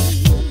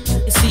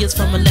 You see us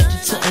from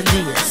Electric to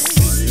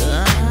Aeneas.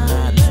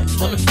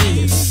 On the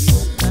biz.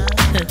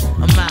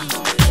 I'm out.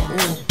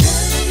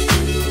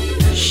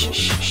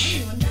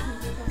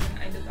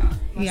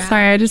 Yeah.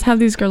 Sorry, I just have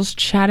these girls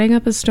chatting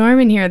up a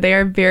storm in here. They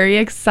are very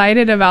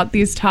excited about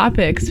these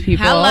topics,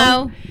 people.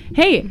 Hello.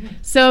 Hey,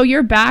 so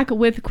you're back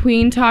with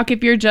Queen Talk.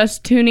 If you're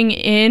just tuning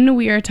in,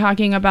 we are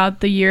talking about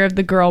the year of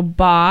the girl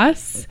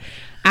boss.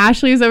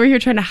 Ashley is over here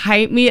trying to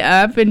hype me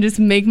up and just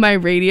make my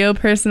radio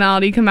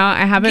personality come out.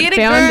 I haven't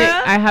found it.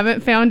 I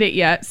haven't found it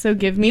yet, so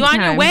give me time. You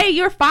on your way?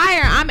 You're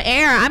fire. I'm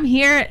air. I'm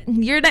here.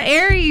 You're the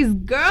Aries,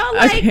 girl.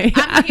 Like, okay.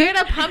 I'm here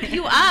to pump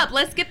you up.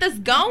 Let's get this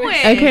going.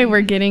 Okay,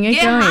 we're getting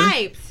it going. Get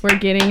hyped. We're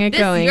getting it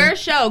going. This is your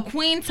show,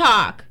 Queen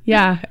Talk.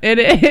 Yeah, it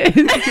is.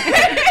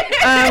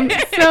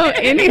 So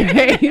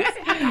anyways,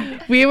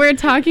 we were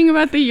talking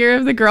about the year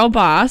of the girl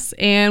boss,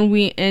 and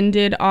we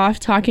ended off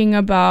talking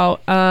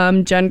about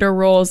gender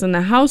roles in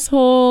the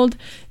household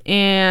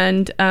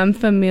and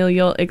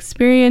familial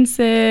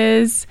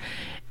experiences.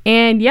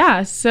 And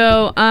yeah,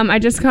 so I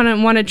just kind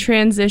of want to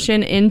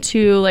transition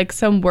into like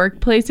some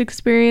workplace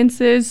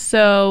experiences.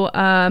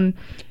 So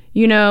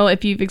you know,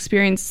 if you've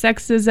experienced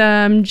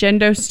sexism,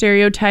 gender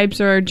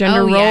stereotypes, or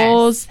gender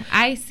roles. Yes.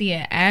 I see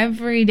it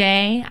every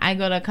day. I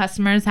go to a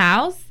customer's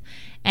house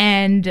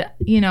and,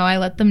 you know, I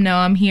let them know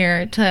I'm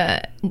here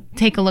to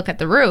take a look at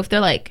the roof.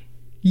 They're like,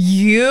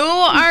 you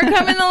are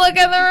coming to look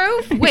at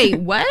the roof? Wait,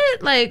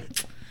 what? Like,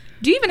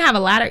 do you even have a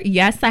ladder?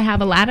 Yes, I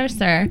have a ladder,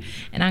 sir.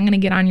 And I'm going to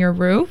get on your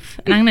roof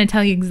and I'm going to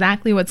tell you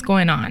exactly what's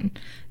going on.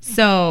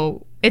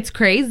 So it's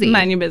crazy.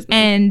 Mind your business.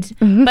 And,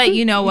 but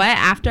you know what?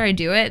 After I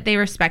do it, they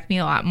respect me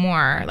a lot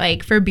more,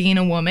 like, for being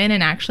a woman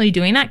and actually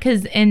doing that.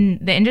 Because in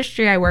the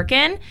industry I work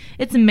in,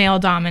 it's a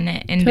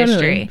male-dominant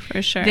industry. Totally,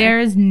 for sure.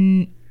 There's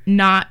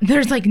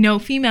like no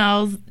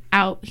females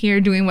out here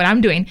doing what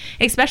I'm doing,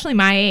 especially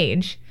my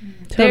age.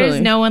 Totally.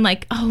 There's no one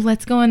like, oh,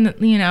 let's go in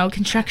the,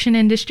 construction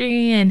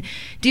industry and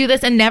do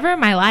this. And never in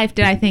my life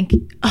did I think,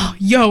 oh,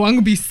 yo, I'm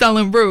gonna be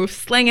selling roofs,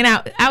 slanging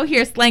out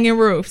here slanging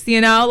roofs,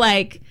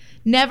 like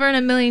never in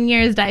a million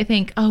years did I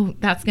think, oh,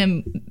 that's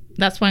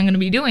what I'm gonna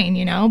be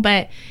doing,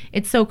 but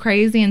it's so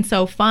crazy and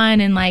so fun.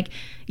 And like,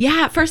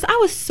 yeah, at first I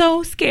was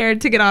so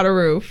scared to get on a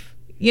roof.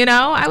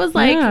 I was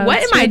like, what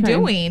am I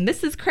doing?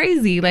 This is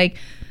crazy. Like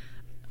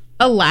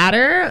a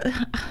ladder.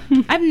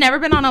 I've never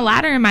been on a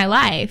ladder in my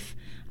life.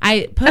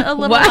 I put a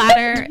little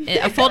ladder,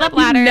 a fold-up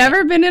ladder. You've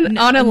never been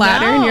on a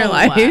ladder in your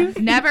life?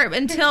 Never,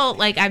 until,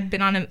 like, I've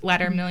been on a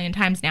ladder a million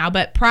times now.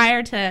 But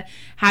prior to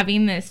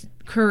having this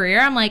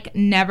career, I'm like,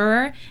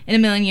 never in a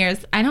million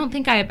years. I don't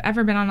think I've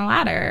ever been on a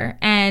ladder.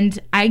 And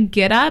I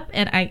get up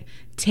and I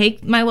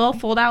take my little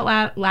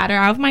fold-out ladder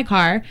out of my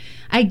car.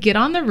 I get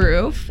on the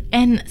roof.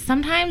 And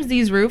sometimes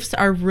these roofs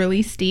are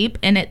really steep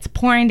and it's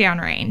pouring down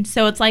rain.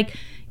 So it's like,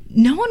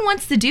 no one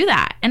wants to do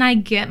that. And I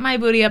get my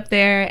booty up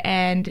there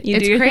and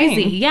it's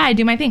crazy. Yeah, I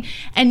do my thing.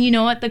 And you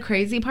know what the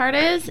crazy part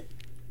is?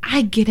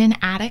 I get in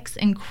attics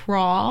and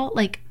crawl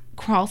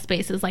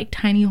spaces, like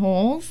tiny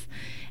holes.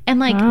 And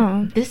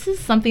like, this is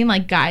something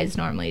like guys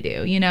normally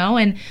do,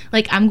 And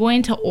like, I'm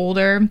going to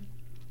older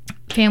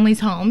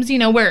families' homes,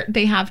 where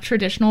they have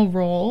traditional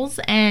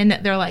roles and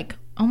they're like,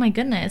 oh my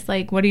goodness,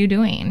 like, what are you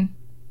doing?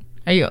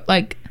 Are you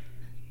like...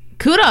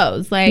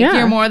 kudos, like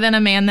you're more than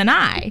a man than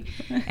I.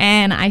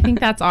 And I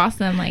think that's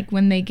awesome, like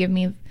when they give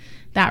me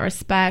that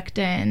respect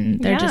and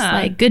they're just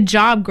like, good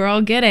job, girl,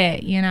 get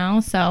it,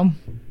 so.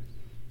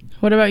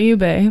 What about you,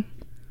 Bae?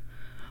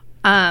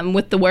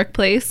 With the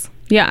workplace,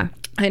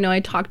 I know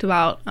I talked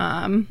about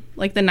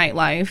like the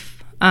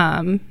nightlife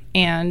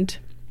and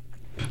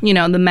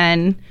the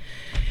men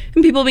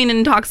and people being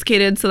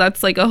intoxicated, so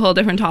that's like a whole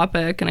different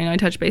topic, and I know I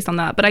touched base on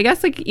that. But I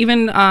guess like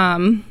even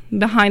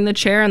behind the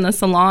chair in the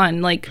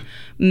salon, like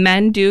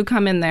men do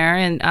come in there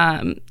and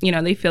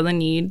they feel the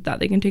need that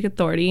they can take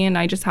authority, and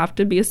I just have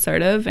to be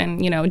assertive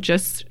and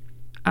just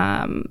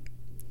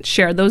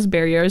share those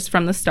barriers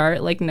from the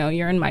start, like, no,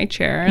 you're in my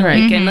chair,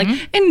 and like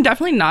and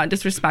definitely not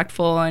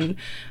disrespectful, and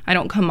I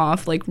don't come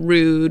off like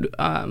rude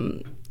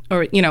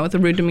or with a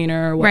rude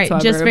demeanor or whatsoever,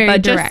 right, just very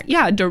direct.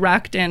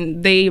 Direct,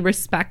 and they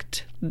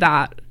respect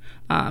that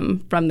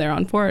from there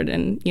on forward,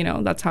 and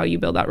that's how you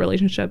build that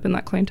relationship and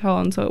that clientele,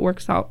 and so it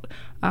works out.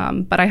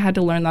 But I had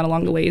to learn that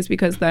along the ways,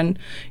 because then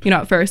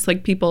at first,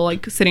 like, people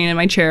like sitting in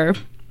my chair,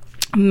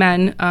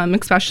 men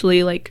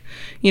especially, like,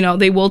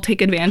 they will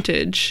take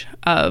advantage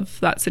of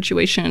that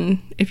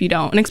situation if you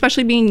don't, and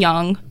especially being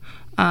young,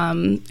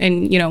 and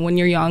when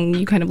you're young,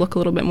 you kind of look a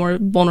little bit more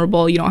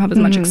vulnerable, you don't have as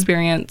much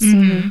experience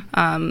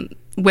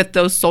with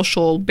those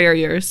social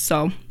barriers.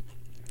 So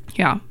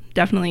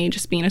definitely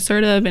just being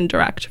assertive and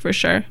direct, for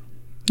sure.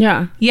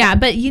 Yeah,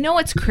 but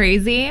what's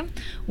crazy?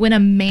 When a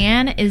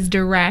man is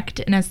direct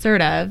and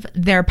assertive,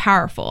 they're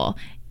powerful.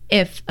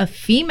 If a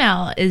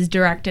female is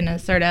direct and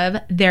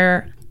assertive,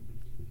 they're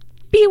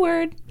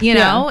B-word,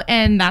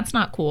 and that's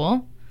not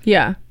cool.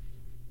 Yeah,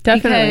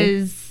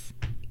 definitely.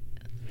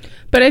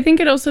 But I think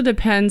it also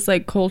depends,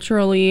 like,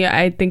 culturally.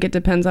 I think it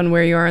depends on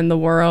where you are in the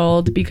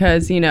world,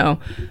 because,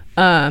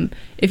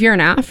 if you're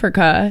in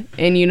Africa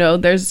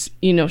and, there's,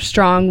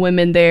 strong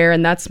women there,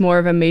 and that's more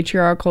of a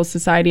matriarchal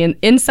society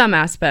in some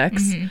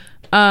aspects,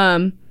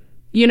 and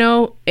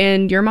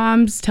your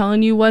mom's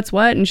telling you what's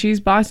what, and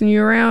she's bossing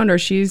you around, or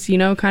she's,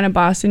 kind of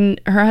bossing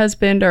her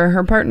husband or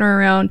her partner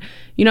around,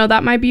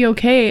 that might be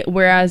okay.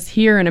 Whereas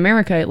here in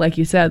America, like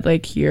you said,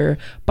 like, you're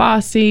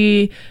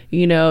bossy,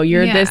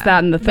 you're this,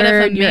 that, and the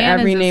third, you're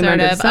every name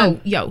under the sun.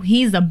 Oh, yo,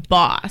 he's a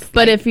boss.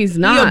 But if he's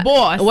not, he a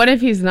boss. What if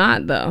he's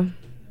not, though?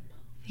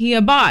 He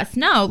a boss.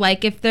 No,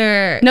 like,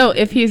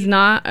 if he's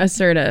not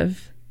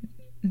assertive,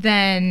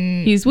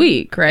 then he's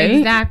weak, right?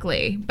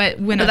 Exactly.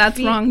 But that's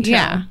wrong too.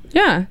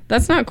 Yeah,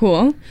 that's not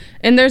cool.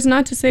 And there's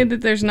not to say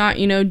that there's not,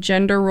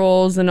 gender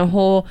roles and a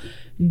whole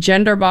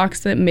gender box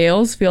that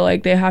males feel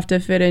like they have to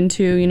fit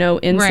into,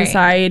 in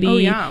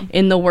society,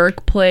 in the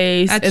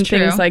workplace, and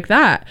things like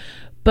that.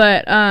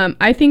 But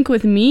I think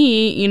with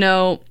me,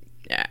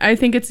 I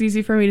think it's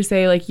easy for me to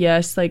say, like,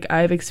 yes, like,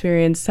 I've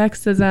experienced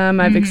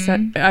sexism,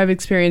 I've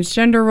experienced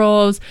gender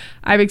roles,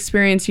 I've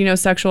experienced,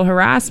 sexual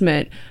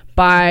harassment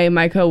by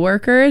my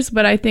coworkers.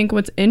 But I think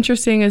what's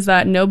interesting is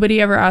that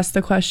nobody ever asked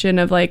the question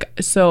of, like,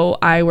 so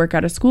I work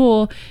at a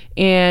school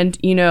and,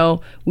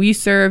 we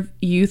serve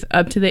youth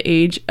up to the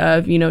age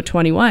of,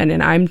 21,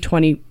 and I'm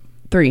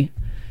 23.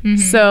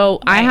 So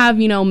I have,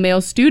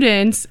 male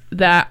students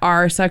that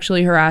are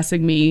sexually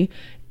harassing me,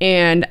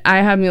 and I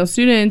have male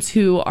students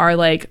who are,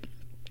 like,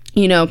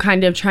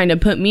 kind of trying to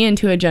put me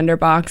into a gender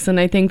box. And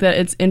I think that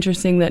it's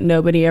interesting that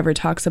nobody ever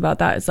talks about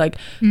that. It's like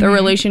the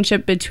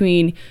relationship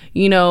between,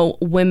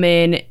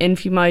 women and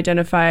female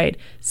identified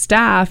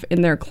staff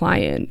and their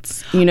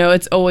clients.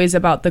 It's always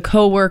about the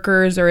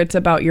coworkers, or it's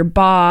about your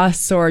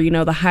boss, or,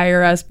 the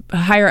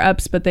higher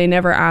ups, but they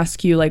never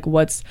ask you, like,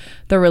 what's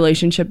the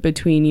relationship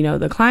between,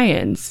 the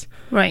clients.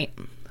 Right.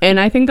 And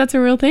I think that's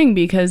a real thing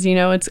because, you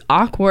know, it's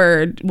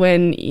awkward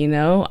when, you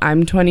know,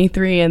 I'm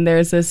 23 and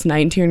there's this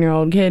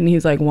 19-year-old kid and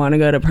he's like, want to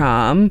go to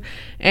prom?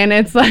 And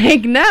it's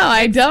like, no,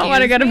 I don't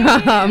want to go to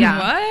prom. Yeah.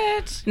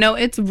 What? No,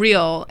 it's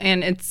real,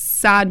 and it's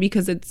sad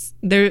because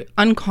they're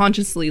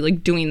unconsciously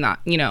like doing that,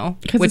 you know,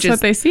 Because it's what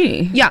they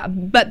see. Yeah,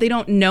 but they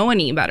don't know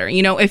any better.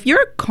 You know, if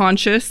you're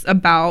conscious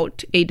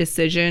about a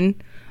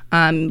decision,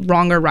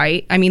 wrong or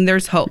right, I mean,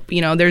 there's hope. You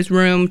know, there's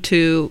room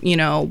to, you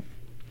know,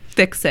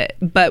 fix it.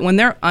 But when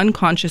they're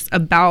unconscious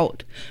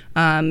about,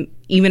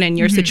 even in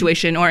your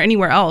situation or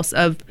anywhere else,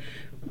 of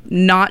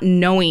not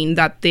knowing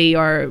that they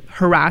are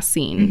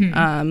harassing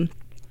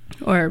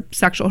or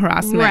sexual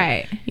harassment,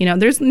 Right. you know,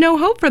 there's no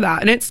hope for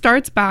that. And it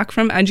starts back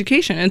from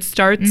education. It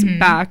starts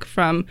back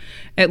from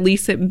at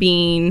least it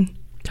being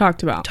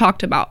Talked about.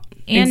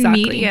 And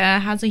Exactly. media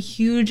has a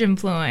huge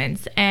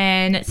influence.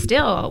 And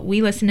still,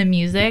 we listen to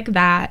music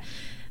that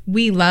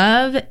we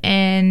love,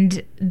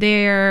 and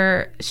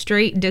they're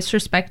straight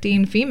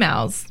disrespecting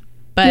females.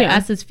 But Yeah.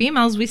 us as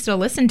females, we still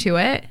listen to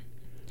it.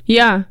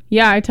 Yeah.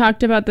 I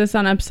talked about this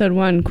on episode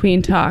 1,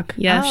 Queen Talk.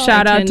 Yes.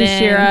 Shout out to Tune in.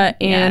 Shira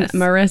and Yes.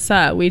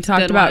 Marissa. We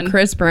talked Good about one.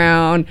 Chris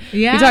Brown.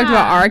 Yeah. We talked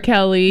about R.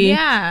 Kelly.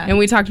 Yeah. And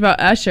we talked about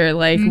Usher.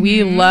 Like,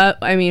 we love,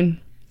 I mean,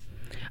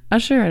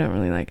 Usher I don't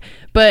really like.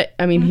 But,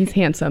 I mean, he's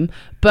handsome.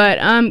 But,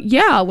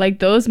 yeah, like,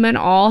 those men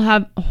all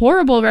have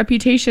horrible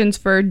reputations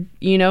for,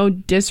 you know,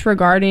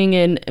 disregarding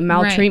and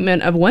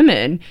maltreatment of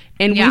women.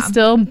 And Yeah. we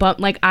still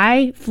bump, like,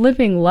 I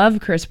flipping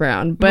love Chris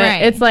Brown. But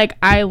Right. it's like,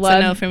 I It's a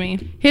love no for me.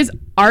 his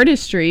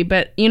artistry.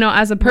 But, you know,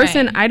 as a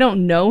person, Right. I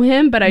don't know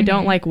him, but I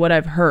don't like what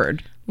I've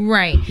heard.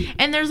 Right.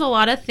 And there's a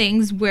lot of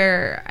things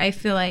where I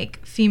feel like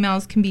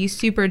females can be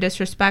super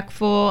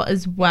disrespectful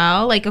as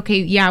well. Like, okay,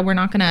 yeah, we're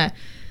not going to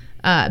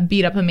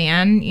beat up a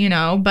man, you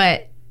know,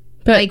 but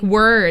like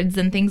words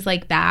and things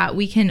like that,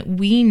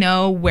 we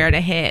know where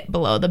to hit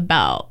below the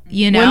belt,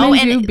 you know.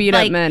 Women do and beat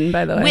like, up men,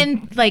 by the way.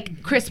 When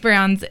like Chris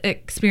Brown's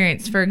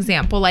experience, for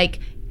example, like,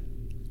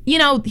 you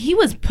know, he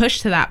was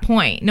pushed to that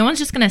point. No one's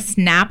just gonna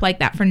snap like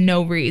that for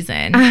no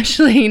reason.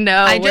 Actually,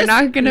 no, we're just-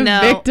 not going to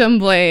no. victim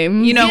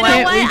blame. You know You what? know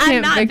We what? I'm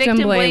can't not victim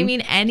victim blame.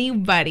 blaming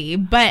anybody,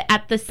 but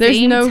at the There's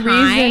same no time,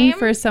 reason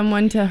for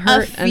someone to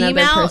hurt another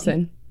female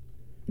person.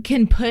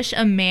 can push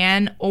a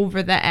man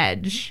over the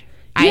edge.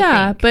 I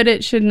Yeah, think. but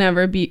it should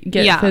never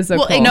get Yeah.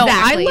 physical. Well, No,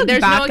 Exactly. I look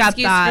There's no back at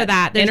excuse that for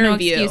that. There's no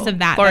interview excuse of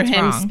that. for That's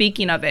him wrong.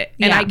 speaking of it,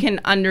 and Yeah. I can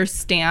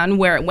understand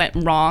where it went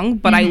wrong.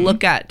 But I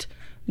look at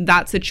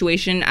that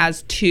situation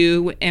as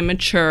two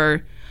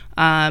immature,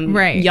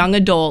 Right. young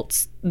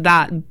adults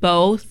that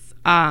both,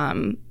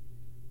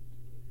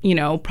 you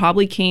know,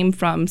 probably came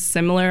from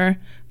similar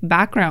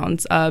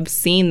backgrounds of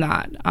seeing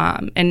that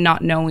and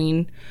not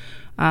knowing.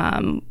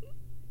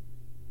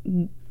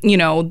 You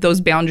know,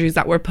 those boundaries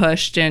that were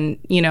pushed, and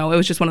you know, it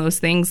was just one of those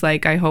things.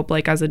 Like, I hope,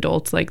 like, as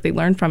adults, like, they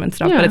learn from and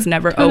stuff. Yeah, but it's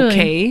never totally.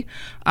 okay.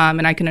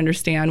 And I can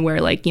understand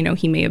where, like, you know,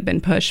 he may have been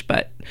pushed,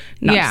 but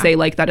not Yeah. to say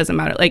like that doesn't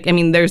matter. Like, I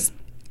mean, there's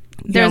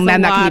There's men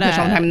a that can lot be pushed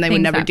all the of time, and they would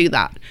things never that- do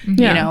that.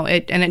 Yeah. You know,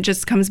 it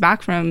just comes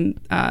back from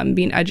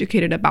being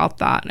educated about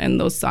that and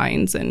those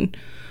signs, and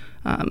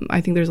I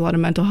think there's a lot of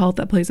mental health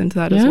that plays into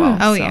that as Yeah. well.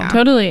 Oh, So- yeah.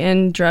 Totally.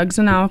 And drugs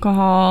and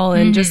alcohol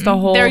and just the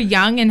whole They're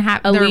young and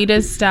have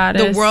elitist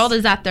status. The world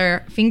is at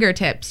their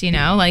fingertips, you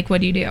know? Like,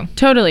 what do you do?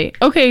 Totally.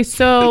 Okay,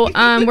 so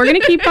we're going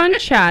to keep on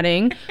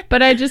chatting,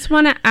 but I just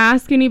want to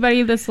ask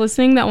anybody that's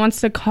listening that wants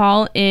to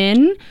call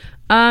in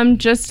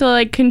just to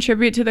like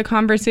contribute to the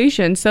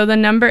conversation. So the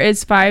number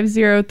is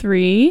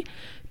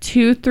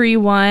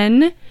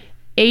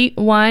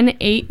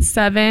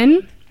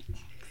 503-231-8187.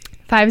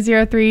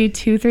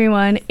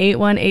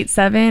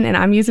 503-231-8187, and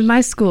I'm using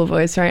my school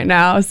voice right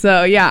now.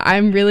 So yeah,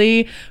 I'm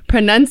really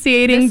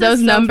pronunciating This is those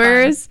so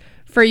numbers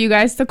for you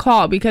guys to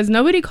call because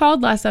nobody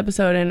called last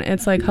episode, and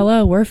it's like,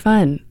 hello, we're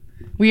fun.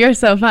 We are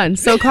so fun.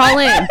 So call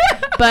in,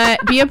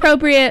 but be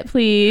appropriate,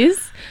 please.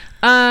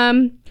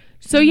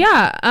 So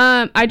yeah,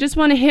 I just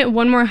want to hit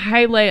one more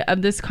highlight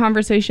of this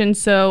conversation.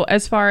 So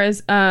as far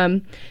as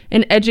an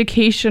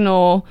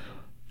educational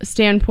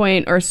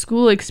standpoint or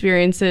school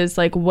experiences,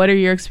 like what are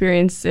your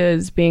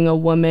experiences being a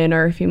woman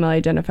or a female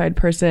identified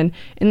person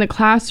in the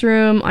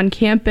classroom, on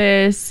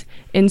campus,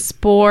 in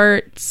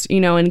sports, you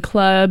know, in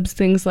clubs,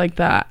 things like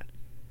that?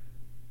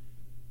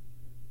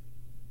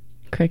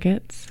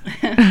 Crickets.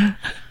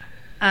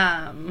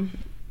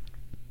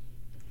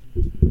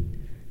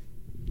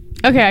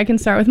 Okay, I can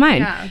start with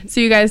mine. Yeah.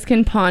 So you guys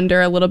can ponder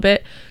a little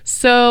bit.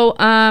 So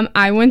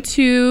I went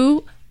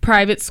to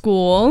private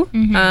school.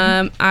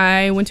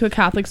 I went to a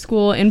Catholic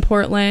school in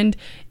Portland,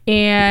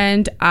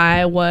 and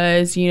I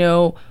was, you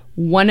know,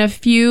 one of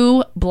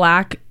few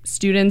black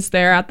students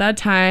there at that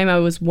time. I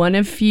was one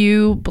of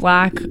few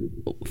black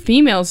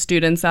female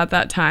students at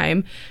that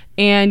time.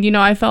 And, you know,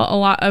 I felt a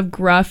lot of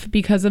gruff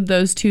because of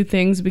those two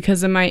things,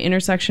 because of my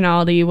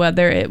intersectionality,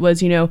 whether it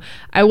was, you know,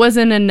 I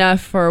wasn't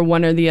enough for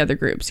one or the other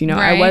groups. You know,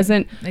 I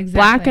wasn't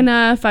black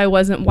enough. I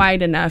wasn't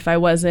white enough. I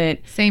wasn't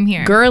same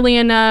here girly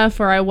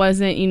enough, or I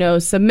wasn't, you know,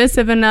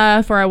 submissive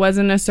enough, or I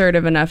wasn't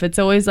assertive enough. It's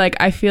always like,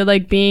 I feel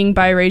like being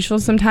biracial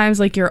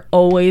sometimes, like you're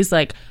always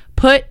like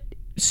put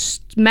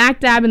smack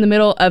dab in the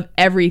middle of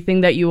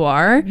everything that you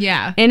are.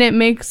 Yeah. And it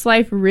makes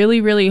life really,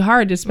 really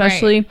hard,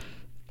 especially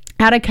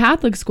at a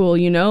Catholic school,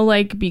 you know,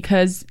 like,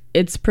 because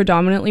it's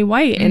predominantly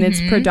white and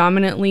it's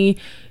predominantly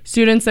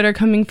students that are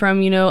coming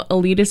from, you know,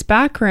 elitist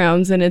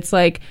backgrounds. And it's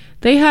like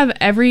they have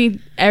every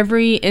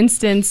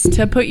instance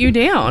to put you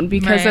down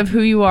because of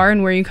who you are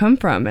and where you come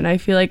from. And I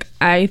feel like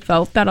I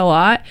felt that a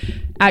lot.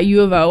 At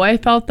U of O, I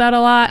felt that a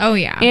lot. Oh,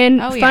 yeah.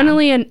 And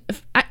funnily, and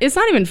it's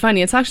not even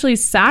funny, it's actually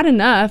sad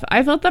enough,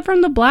 I felt that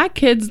from the black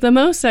kids the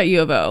most at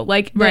U of O.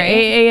 Like the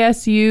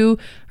AASU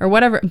or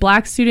whatever,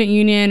 Black Student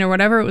Union or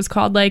whatever it was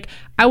called. Like,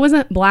 I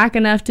wasn't black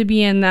enough to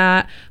be in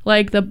that.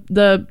 Like,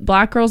 the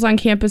black girls on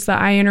campus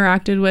that I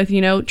interacted with,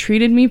 you know,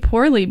 treated me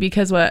poorly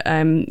because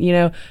I'm, you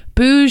know,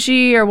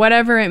 bougie or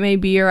whatever it may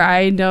be, or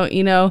I don't,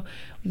 you know,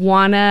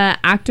 want to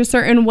act a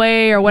certain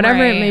way or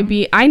whatever it may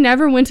be. I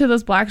never went to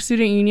those Black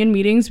Student Union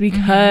meetings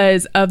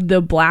because of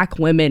the black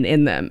women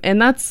in them, and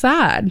that's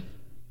sad.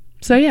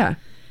 So yeah,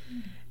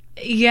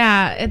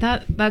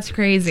 that's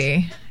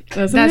crazy.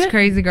 That's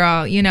crazy,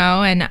 girl. You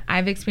know, and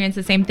I've experienced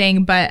the same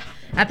thing, but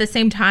at the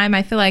same time,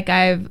 I feel like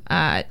I've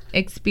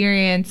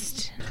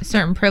experienced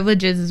certain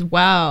privileges as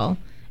well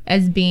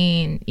as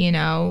being, you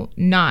know,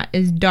 not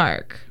as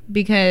dark,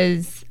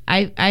 because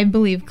I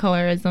believe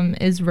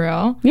colorism is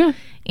real. Yeah.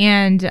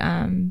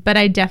 And but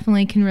I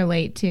definitely can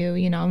relate to,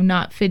 you know,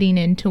 not fitting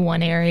into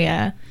one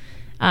area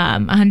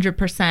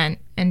 100%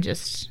 and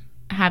just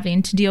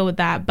having to deal with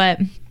that. But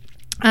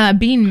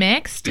being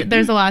mixed,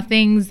 there's a lot of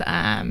things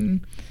that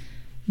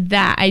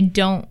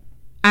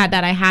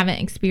I haven't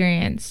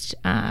experienced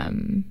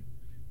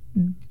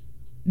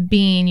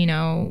being, you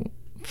know,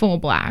 full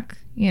black.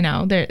 You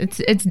know,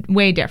 it's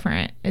way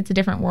different. It's a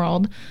different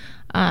world.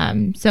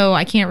 So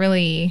I can't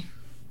really,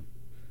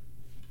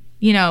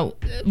 you know,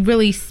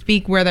 really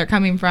speak where they're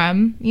coming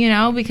from, you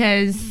know,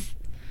 because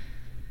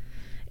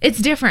it's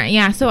different.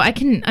 Yeah. So I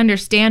can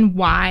understand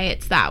why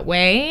it's that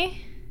way,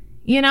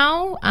 you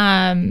know,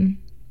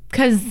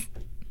 because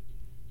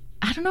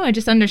I don't know. I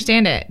just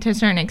understand it to a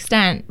certain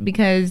extent,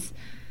 because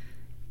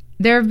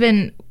there have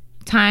been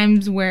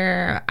times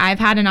where I've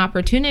had an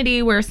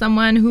opportunity where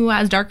someone who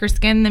has darker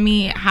skin than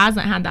me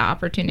hasn't had that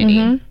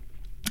opportunity.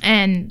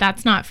 And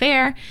that's not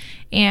fair.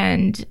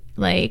 And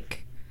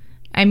like,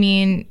 I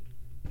mean,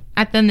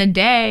 at the end of the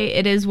day,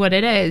 it is what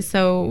it is.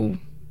 So,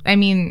 I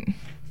mean,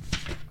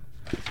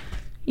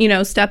 you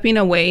know, stepping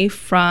away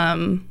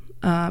from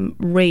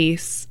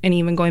race and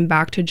even going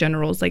back to gender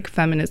roles like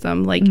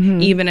feminism, like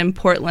even in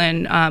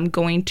Portland,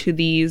 going to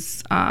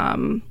these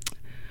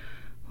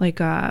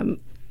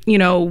you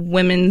know,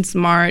 women's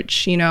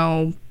march, you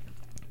know,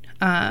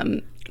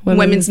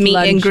 women's meet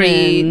and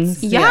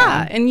greets.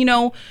 Yeah. And, you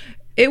know,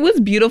 it was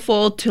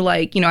beautiful to,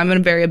 like, you know, I'm a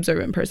very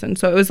observant person.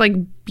 So it was, like,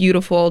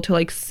 beautiful to,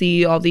 like,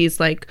 see all these,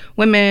 like,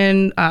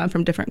 women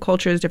from different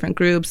cultures, different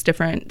groups,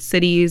 different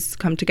cities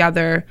come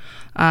together.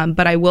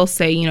 But I will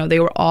say, you know, they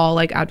were all,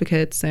 like,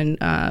 advocates and,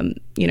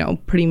 you know,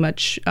 pretty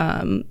much,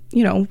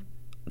 you know,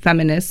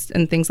 feminists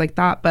and things like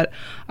that. But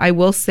I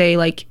will say,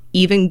 like,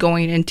 even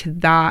going into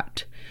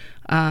that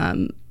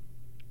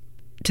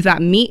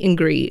meet and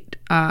greet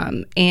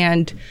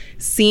and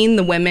seeing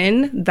the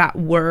women that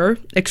were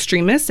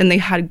extremists, and they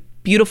had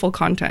beautiful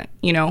content,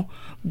 you know,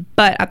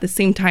 but at the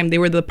same time they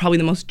were probably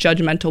the most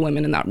judgmental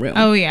women in that room.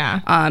 Oh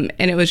yeah. And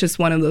it was just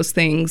one of those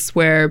things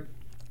where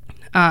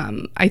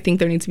I think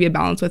there needs to be a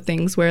balance with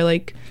things where,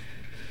 like,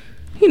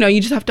 you know, you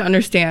just have to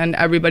understand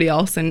everybody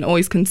else and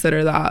always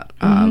consider that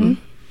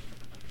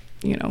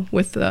you know,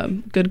 with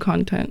the good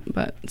content,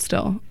 but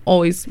still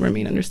always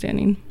remain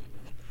understanding.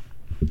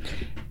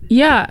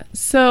 Yeah,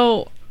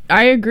 so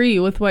I agree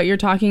with what you're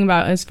talking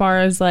about as far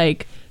as,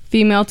 like,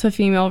 female to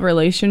female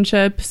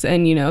relationships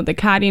and, you know, the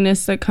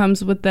cattiness that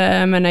comes with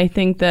them. And I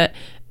think that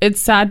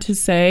it's sad to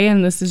say,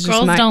 and this is just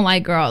girls don't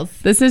like girls.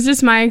 This is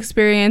just my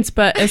experience,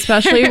 but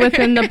especially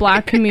within the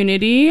Black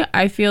community,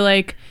 I feel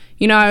like,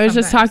 you know, I was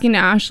just talking to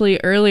Ashley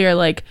earlier,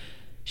 like,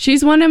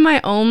 she's one of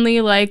my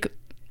only, like,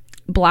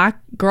 Black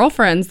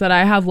girlfriends that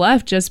I have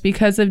left just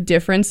because of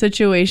different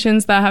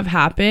situations that have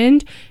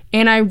happened.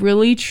 And I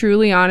really,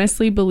 truly,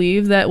 honestly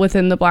believe that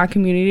within the Black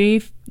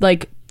community,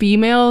 like,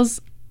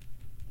 females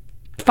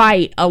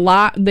fight a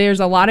lot. There's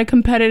a lot of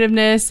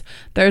competitiveness.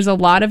 There's a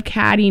lot of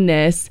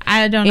cattiness.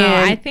 I don't know.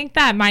 I think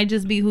that might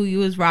just be who you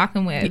was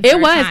rocking with. It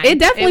was. It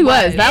definitely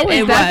was. That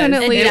was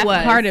definitely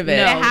part of it.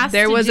 No,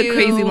 there was a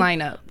crazy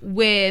lineup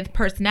with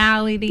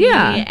personality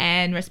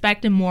and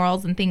respect and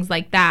morals and things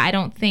like that. I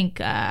don't think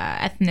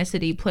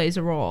ethnicity plays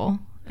a role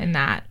in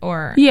that,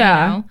 or you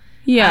know?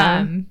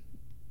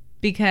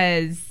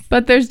 because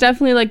But there's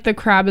definitely like the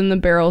crab in the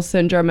barrel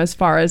syndrome as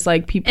far as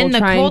like people in the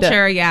trying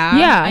culture, to,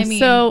 yeah. I mean,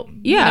 so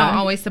we don't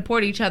always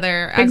support each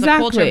other as Exactly. a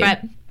culture,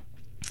 but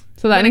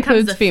so that when it comes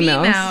includes to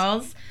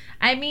females.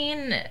 I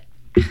mean,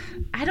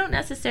 I don't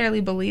necessarily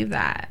believe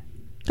that.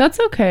 That's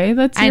okay.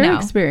 That's I your know.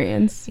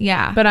 experience.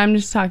 Yeah. But I'm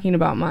just talking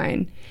about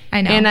mine.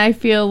 I know. And I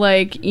feel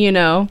like, you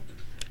know,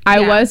 I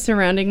was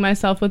surrounding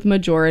myself with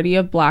majority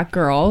of black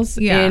girls.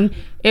 Yeah. And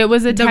it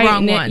was a The tight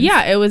wrong knit. ones.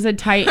 Yeah, it was a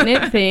tight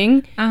knit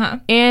thing.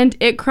 And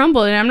it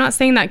crumbled. And I'm not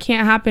saying that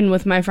can't happen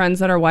with my friends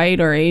that are white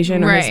or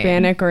Asian or Right.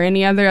 Hispanic or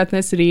any other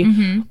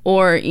ethnicity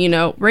or, you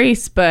know,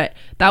 race. But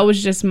that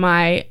was just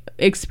my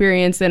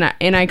experience, and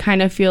I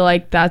kind of feel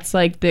like that's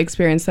like the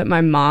experience that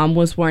my mom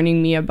was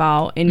warning me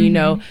about, and you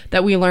know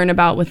that we learn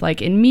about with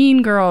like in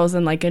Mean Girls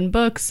and like in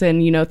books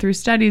and you know through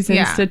studies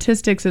and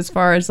statistics as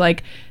far as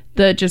like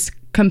the just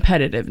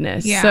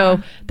competitiveness.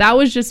 So that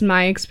was just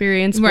my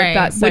experience with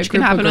that which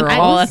can happen with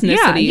all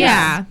ethnicities.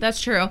 Yeah,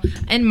 that's true.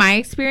 In my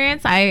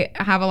experience, I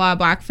have a lot of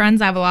black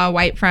friends, I have a lot of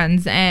white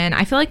friends, and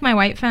I feel like my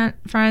white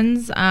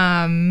friends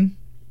don't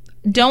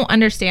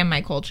understand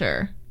my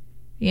culture,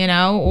 you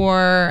know,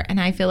 and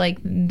I feel like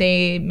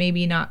they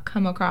maybe not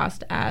come across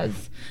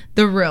as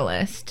the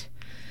realist.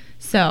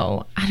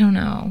 So I don't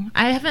know.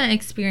 I haven't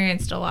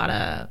experienced a lot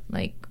of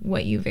like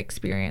what you've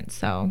experienced,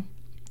 so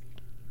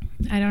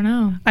I don't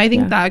know. I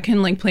think that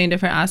can like play in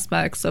different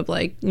aspects of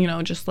like, you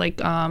know, just like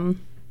the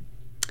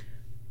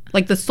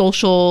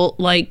social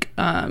like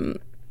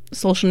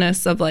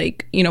socialness of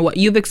like, you know, what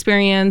you've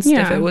experienced.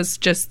 If it was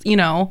just, you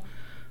know,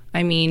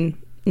 I mean,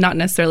 not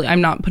necessarily,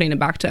 I'm not putting it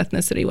back to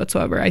ethnicity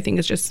whatsoever. I think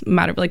it's just a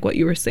matter of like what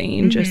you were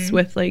saying, just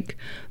with like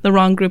the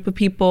wrong group of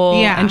people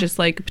and just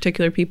like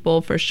particular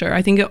people for sure.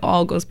 I think it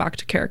all goes back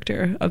to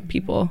character of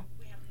people.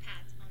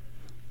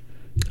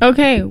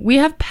 Okay, we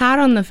have Pat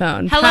on the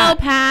phone. Hello,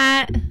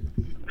 Pat.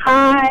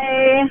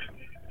 Hi.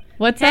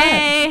 What's up?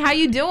 Hey, how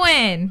you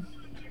doing?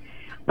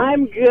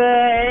 I'm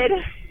good.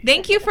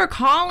 Thank you for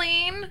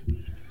calling.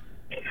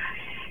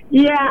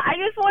 Yeah, I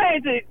just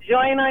wanted to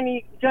join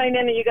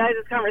into you guys'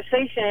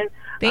 conversation.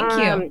 Thank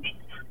you.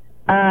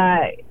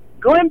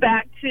 Going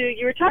back to,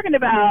 you were talking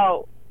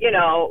about, you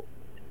know,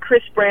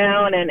 Chris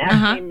Brown and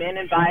asking men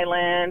in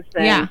violence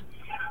and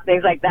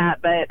things like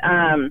that. But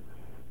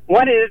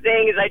one of the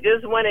things I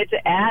just wanted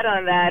to add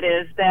on that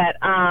is that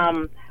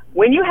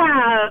when you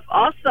have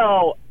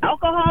also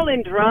alcohol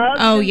and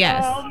drugs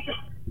involved,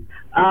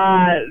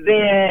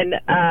 then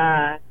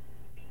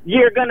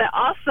you're going to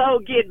also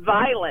get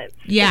violence.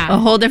 Yeah. A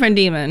whole different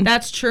demon.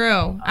 That's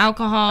true.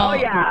 Alcohol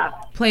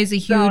plays a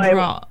huge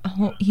role.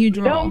 You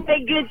don't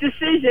make good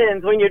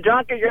decisions when you're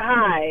drunk or you're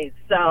high.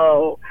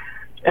 So,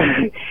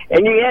 and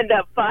you end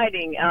up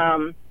fighting.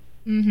 And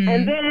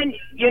then,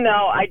 you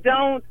know, I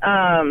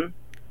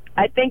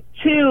think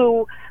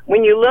too,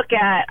 when you look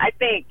at, I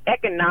think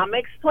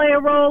economics play a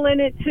role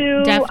in it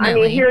too. Definitely. I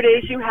mean, here it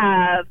is, you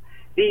have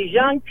these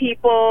young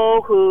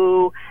people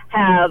who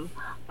have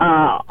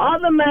all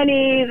the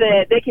money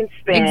that they can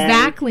spend.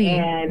 Exactly.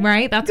 And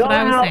right? That's what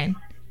I was saying.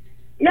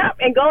 Yeah,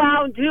 and go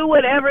out and do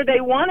whatever they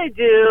want to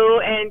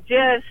do, and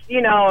just,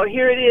 you know,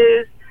 here it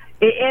is.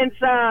 They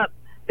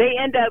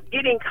end up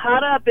getting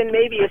caught up in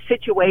maybe a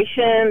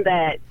situation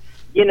that,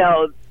 you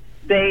know,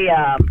 they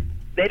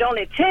don't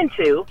intend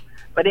to,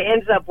 but it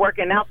ends up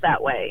working out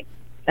that way.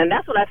 And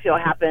that's what I feel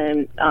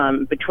happened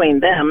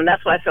between them, and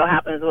that's what I feel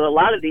happens with a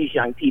lot of these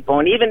young people,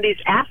 and even these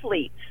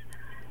athletes.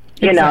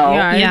 You know,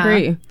 I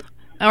agree.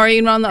 Or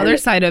even on the other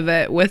side of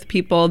it, with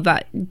people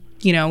that,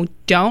 you know,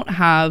 don't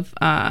have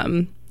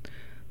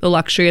the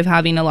luxury of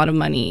having a lot of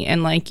money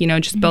and, like, you know,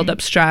 just build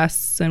up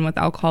stress, and with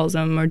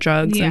alcoholism or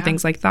drugs and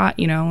things like that,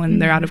 you know, and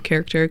they're out of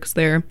character because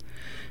they're,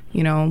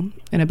 you know,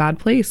 in a bad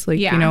place. Like,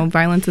 you know,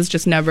 violence is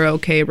just never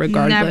okay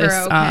regardless. Never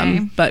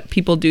okay. But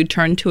people do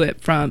turn to it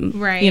from,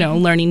 you know,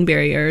 learning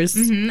barriers.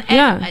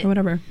 Yeah. Or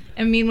whatever.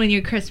 I mean, when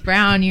you're Chris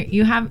Brown,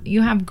 you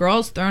have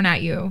girls thrown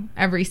at you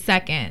every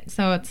second,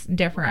 so it's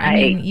different. I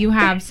mean, you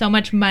have so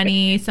much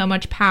money, so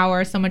much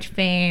power, so much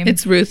fame.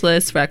 It's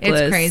ruthless, reckless.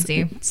 It's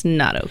crazy. It's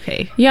not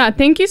okay. Yeah,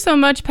 thank you so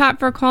much, Pat,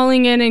 for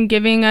calling in and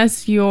giving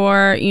us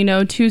your, you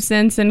know, 2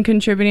 cents and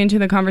contributing to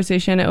the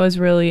conversation. It was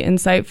really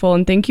insightful,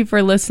 and thank you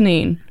for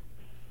listening.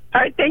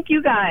 All right, thank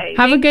you guys.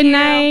 Have a good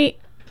night.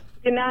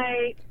 Good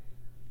night.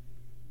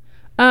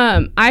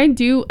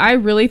 I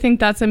really think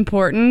that's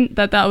important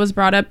that was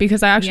brought up,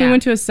 because I actually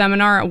went to a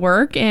seminar at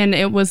work, and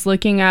it was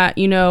looking at,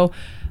 you know,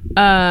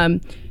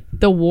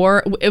 the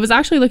war. It was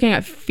actually looking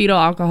at fetal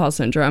alcohol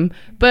syndrome,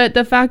 but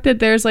the fact that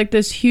there's like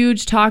this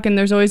huge talk, and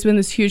there's always been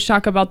this huge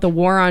talk about the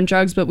war on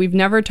drugs, but we've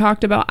never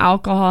talked about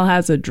alcohol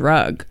as a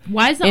drug.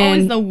 Why is it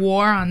always the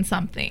war on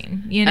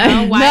something? You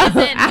know, why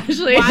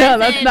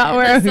that's not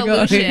where I'm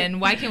going.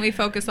 Why can't we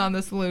focus on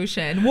the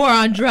solution? War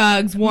on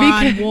drugs, war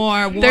on war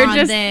on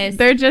this.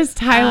 They're just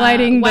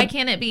highlighting. Why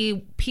can't it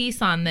be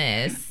piece on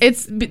this.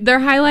 They're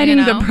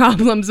highlighting the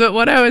problems, but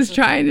what I was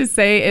trying to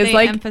say is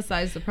they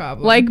emphasize the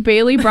problem. Like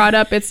Bailey brought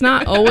up, it's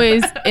not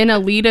always an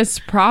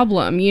elitist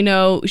problem. You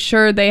know,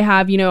 sure they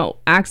have, you know,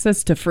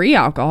 access to free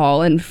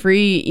alcohol and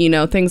free, you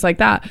know, things like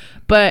that.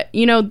 But,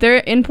 you know, there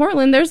in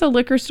Portland, there's a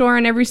liquor store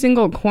on every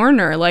single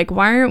corner. Like,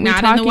 why aren't we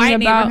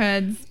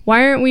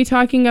why aren't we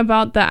talking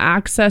about the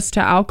access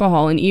to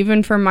alcohol? And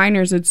even for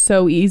minors, it's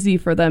so easy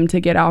for them to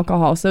get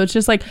alcohol. So it's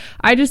just like,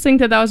 I just think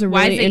that was a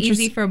really interesting. Why is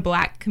it easy for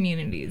Black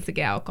communities to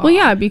get alcohol? Well,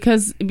 yeah,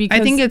 because I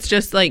think it's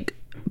just like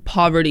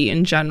poverty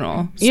in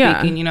general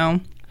speaking, you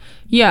know?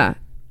 Yeah.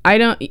 I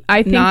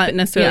think not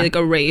necessarily like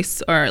a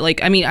race or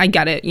like, I mean, I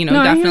get it, you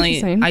know,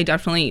 definitely. I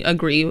definitely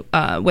agree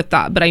with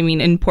that. But I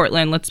mean, in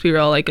Portland, let's be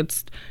real, like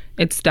it's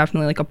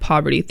definitely like a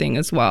poverty thing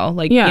as well.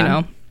 Like, you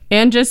know,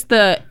 and just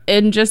the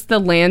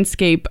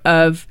landscape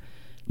of,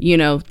 you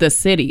know, the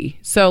city.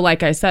 So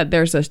like I said,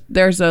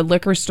 there's a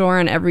liquor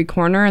store in every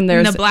corner, and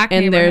there's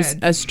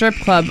a strip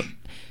club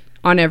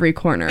on every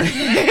corner.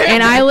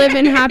 And I live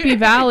in Happy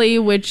Valley,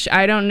 which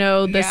I don't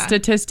know the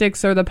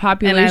statistics or the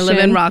population. And I live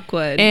in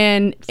Rockwood.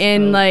 And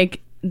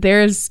like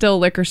there's still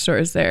liquor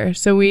stores there.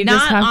 So we not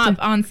just have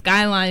to on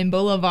Skyline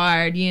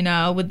Boulevard, you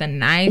know, with the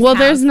nice Well,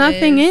 houses.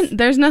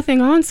 there's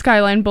nothing on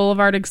Skyline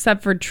Boulevard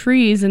except for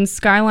trees and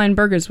Skyline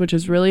Burgers, which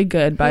is really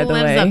good, by the way.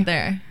 Who lives up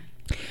there?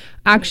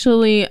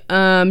 Actually,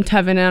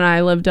 Tevin and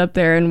I lived up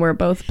there, and we're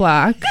both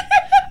Black.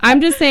 I'm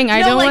just saying,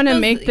 I don't want to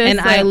make this. And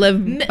I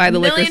live by the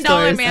liquor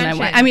stores.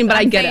 And I mean, but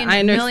I get it. I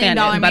understand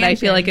it. But I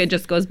feel like it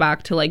just goes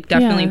back to like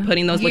definitely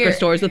putting those liquor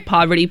stores with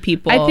poverty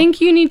people. I think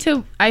you need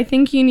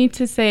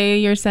to say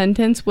your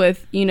sentence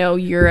with, you know,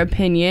 your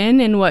opinion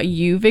and what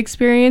you've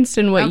experienced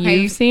and what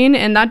you've seen,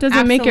 and that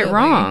doesn't make it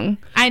wrong.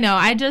 I know.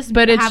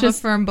 But it's have just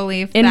a firm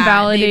belief that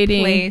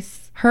invalidating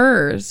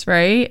hers,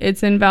 right?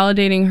 It's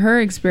invalidating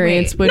her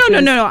experience. Which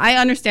no. I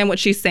understand what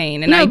she's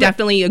saying, and I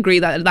definitely agree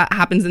that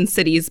happens in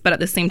cities. But at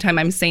the same time,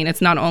 I'm saying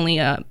it's not only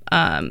a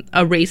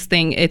race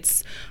thing.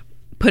 It's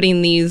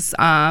putting these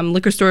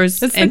liquor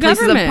stores in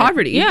places of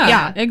poverty.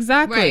 Yeah,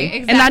 exactly. Right,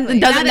 exactly. And that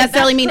doesn't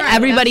necessarily mean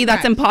everybody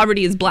that's in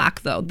poverty is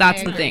Black, though.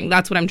 That's the thing.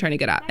 That's what I'm trying to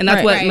get at, and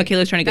that's what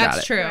Michaela's trying to get at.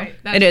 That's true.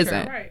 It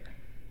isn't.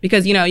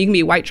 Because, you know, you can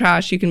be white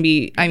trash, you can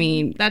be, I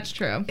mean... That's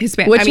true.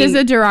 Which is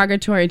a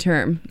derogatory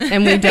term,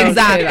 and we don't say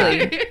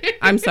that.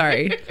 I'm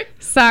sorry.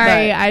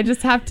 Sorry, I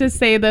just have to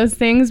say those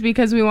things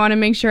because we want to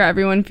make sure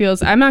everyone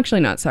feels... I'm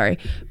actually not sorry.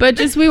 But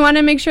just we want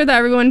to make sure that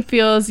everyone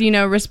feels, you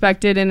know,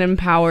 respected and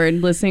empowered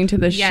listening to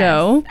the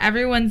show.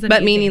 Everyone's amazing.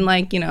 But meaning,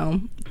 like, you know...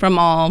 from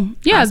all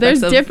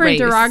there's different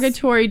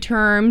derogatory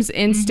terms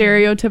and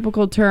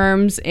stereotypical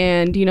terms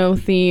and, you know,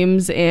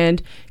 themes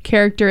and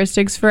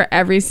characteristics for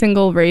every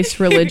single race,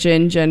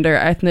 religion, gender,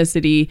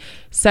 ethnicity,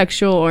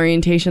 sexual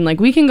orientation.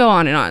 Like, we can go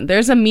on and on.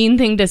 There's a mean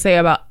thing to say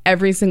about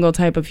every single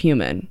type of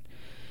human.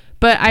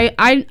 But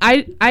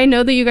I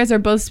know that you guys are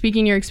both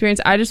speaking your experience.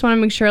 I just want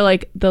to make sure,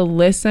 like, the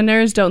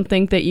listeners don't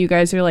think that you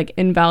guys are, like,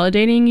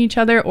 invalidating each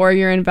other or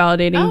you're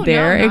invalidating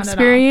their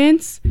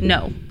experience.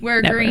 No.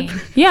 We're agreeing.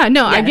 Yeah,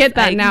 no, yes, I get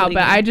that now,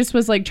 but I just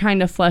was, like, trying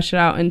to flesh it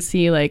out and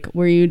see, like,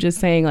 were you just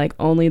saying, like,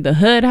 only the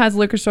hood has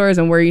liquor stores,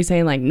 and were you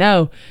saying, like,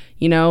 no,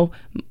 you know,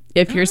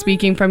 if you're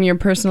speaking from your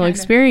personal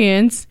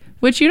experience,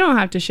 which you don't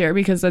have to share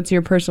because that's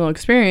your personal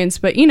experience,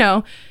 but, you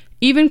know,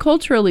 even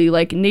culturally,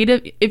 like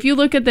if you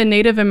look at the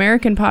Native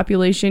American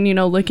population, you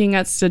know, looking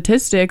at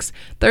statistics,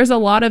 there's a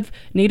lot of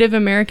Native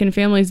American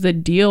families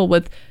that deal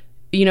with,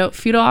 you know,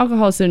 fetal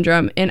alcohol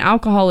syndrome and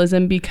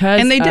alcoholism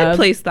because and they did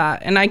place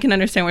that, and I can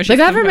understand where she's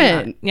the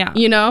government, yeah,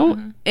 you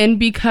know, and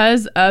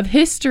because of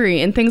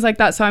history and things like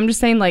that. So I'm just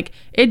saying, like,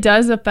 it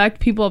does affect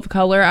people of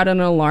color at an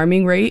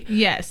alarming rate.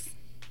 Yes.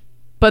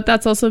 But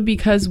that's also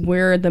because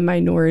we're the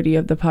minority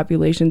of the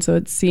population. So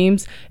it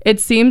seems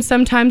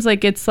sometimes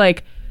like it's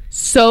like,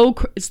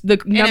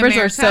 the numbers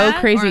are so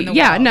crazy.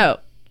 Yeah, no,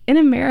 in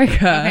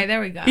America. Okay, there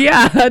we go.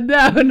 Yeah,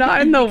 no, not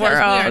in the world.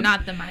 We are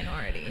not the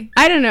minority.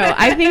 I don't know.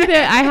 I think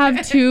that I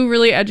have two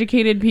really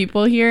educated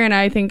people here, and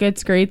I think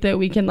it's great that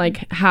we can,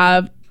 like,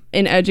 have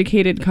an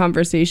educated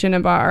conversation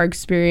about our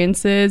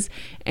experiences.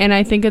 And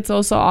I think it's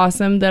also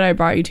awesome that I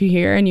brought you two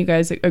here and you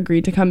guys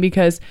agreed to come,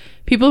 because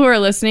people who are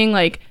listening,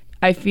 like,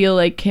 I feel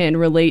like can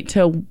relate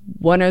to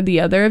one or the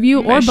other of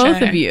you or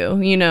both of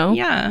you, you know?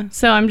 Yeah.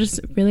 So I'm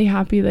just really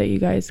happy that you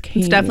guys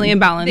came. It's definitely a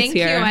balance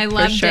here. Thank you. I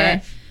loved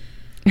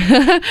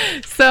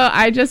it. So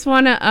I just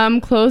want to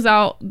close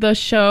out the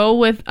show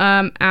with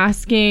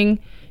asking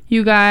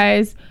you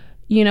guys,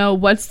 you know,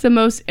 what's the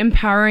most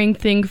empowering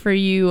thing for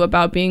you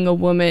about being a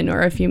woman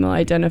or a female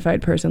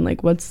identified person?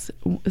 Like, what's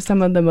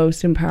some of the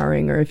most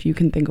empowering, or if you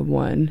can think of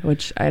one,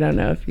 which I don't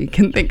know if you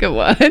can think of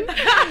one,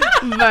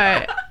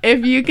 but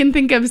if you can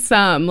think of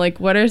some,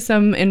 like, what are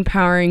some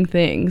empowering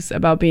things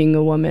about being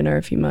a woman or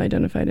a female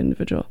identified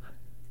individual?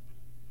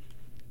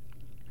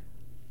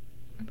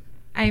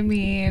 I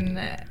mean,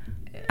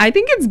 I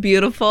think it's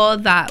beautiful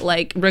that,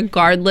 like,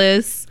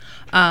 regardless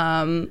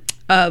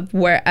of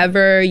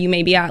wherever you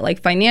may be at,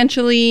 like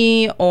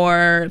financially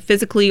or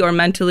physically or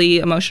mentally,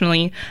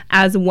 emotionally,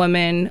 as a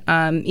woman,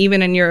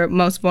 even in your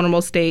most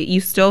vulnerable state, you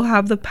still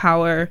have the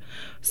power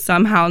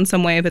somehow in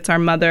some way, if it's our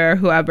mother or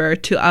whoever,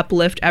 to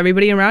uplift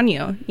everybody around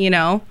you, you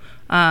know?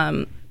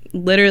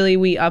 Literally,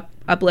 we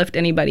uplift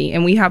anybody,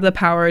 and we have the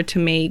power to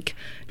make,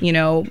 you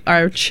know,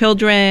 our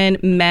children,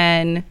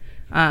 men,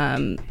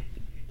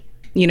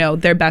 you know,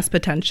 their best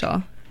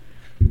potential.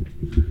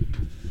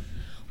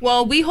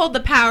 Well, we hold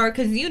the power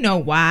because you know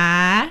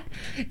why?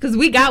 Because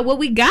we got what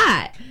we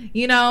got,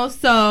 you know?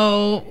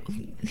 So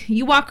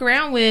you walk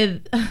around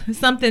with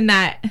something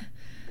that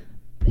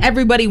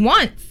everybody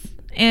wants,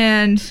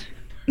 and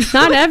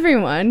not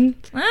everyone.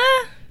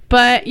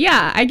 But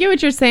yeah, I get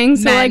what you're saying.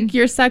 So Men. like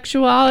your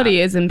sexuality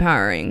is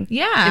empowering.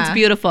 Yeah. It's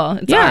beautiful.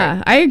 It's Yeah,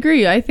 art. I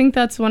agree. I think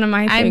that's one of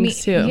my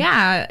things too.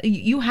 Yeah,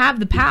 you have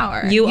the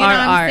power. You know are what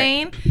I'm art.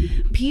 saying?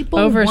 People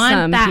Over want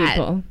some that.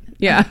 people.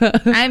 Yeah.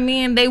 I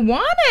mean, they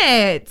want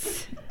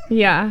it.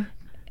 Yeah.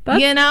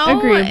 That's you know,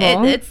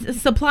 agreeable. It's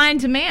supply and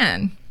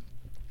demand.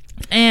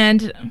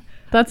 And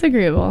that's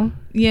agreeable.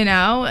 you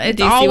know, it's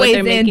Do you see what always they're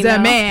in making now?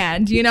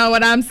 demand. You know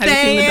what I'm Have you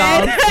seen the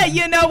saying? dolls?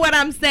 You know what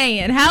I'm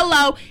saying?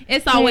 Hello,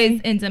 it's always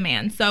in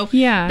demand. So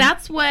Yeah.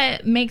 that's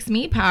what makes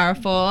me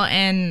powerful.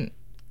 And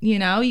you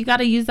know, you got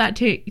to use that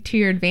to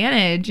your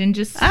advantage and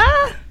just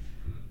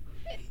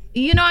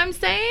you know what I'm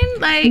saying?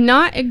 Like,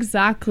 Not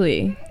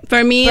exactly.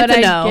 For me, But it's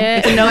a I no. get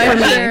It's a no what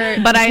for you're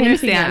me. But I hinting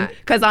understand. at.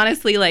 Because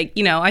honestly, like,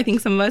 you know, I think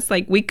some of us,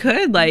 like, we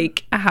could,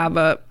 like, have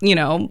a, you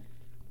know,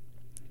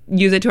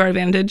 use it to our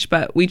advantage,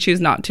 but we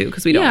choose not to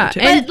because we don't Yeah, want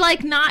to. and- but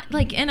like not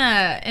like in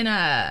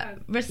a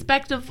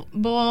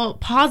respectable,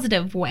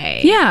 positive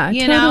way. Yeah,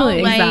 you totally.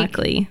 know, like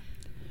Exactly.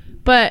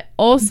 But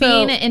also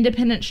being an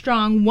independent,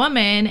 strong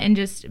woman and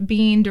just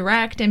being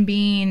direct and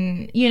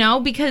being, you know,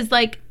 because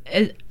like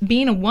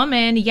being a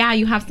woman, yeah,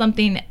 you have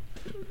something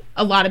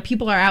a lot of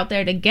people are out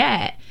there to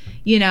get,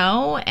 you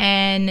know,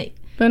 and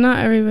but not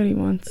everybody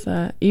wants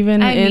that.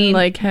 Even I in mean-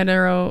 like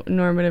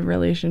heteronormative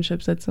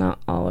relationships, it's not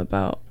all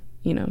about,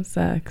 you know,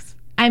 sex.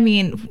 I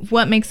mean,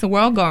 what makes the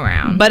world go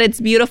around? But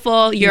it's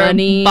beautiful. Your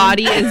Money.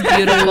 body is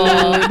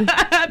beautiful.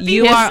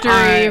 You are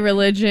History, art.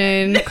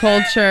 religion,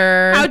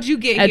 culture. How'd you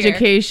get here?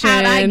 education.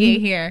 How'd I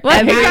get here?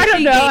 Like, How'd I don't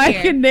she know. get I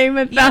here? could name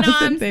a You know what thousand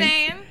I'm things.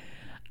 saying?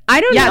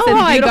 I don't Yes, know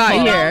it's how I got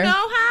beautiful. here. Don't know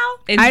how?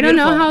 It's I don't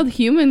know beautiful. how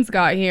humans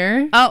got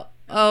here.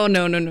 Oh,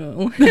 no.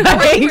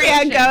 We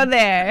can't go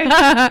there.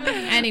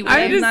 Anyway,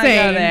 I'm just Not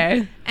saying. go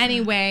there.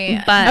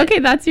 anyway, But Okay,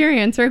 that's your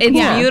answer. it's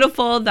Cool.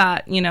 beautiful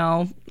that, you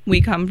know, we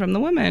come from the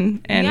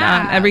women. And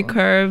Yeah. every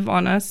curve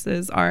on us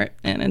is art.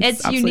 And it's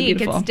it's absolutely unique.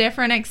 beautiful. It's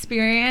different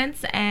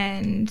experience,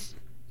 and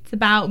it's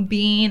about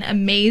being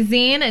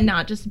amazing and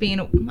not just being.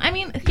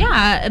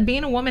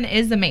 Being a woman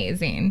is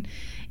amazing,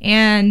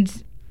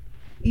 and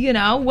you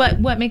know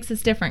what makes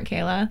us different,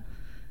 Kayla?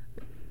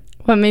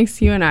 What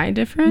makes you and I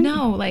different?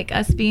 No, like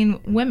us being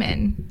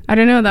women. I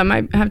don't know. That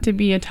might have to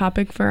be a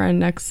topic for our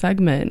next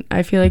segment.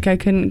 I feel like I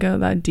couldn't go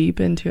that deep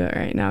into it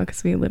right now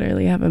because we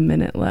literally have a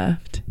minute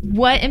left.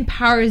 What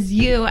empowers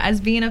you as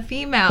being a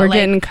female? We're Like,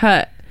 getting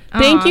cut.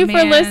 Thank Aw, you for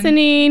man.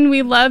 listening.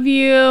 We love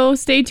you.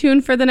 Stay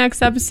tuned for the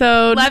next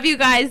episode. love you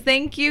guys.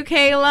 Thank you,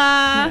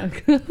 Kayla.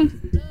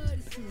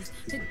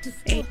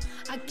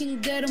 I can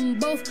get them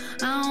both,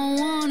 I don't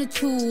wanna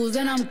choose.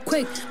 And I'm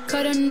quick,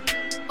 cutting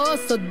off,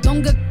 so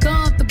don't get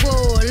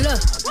comfortable.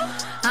 Look,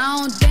 I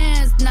don't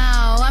dance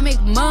now, I make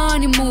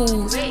money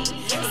move.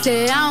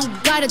 Say I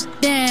don't gotta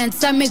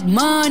dance, I make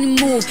money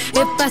move.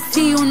 If I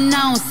see you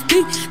now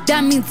speak,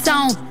 that means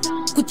I don't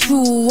f with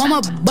you. I'm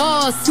a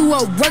boss, you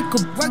a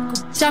worker.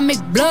 I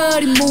make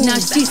bloody moves. Now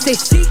she say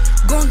she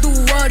gon' do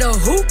what or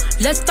who?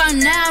 Let's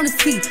find out and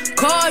see.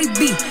 Cardi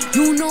B,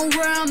 you know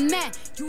where I'm at.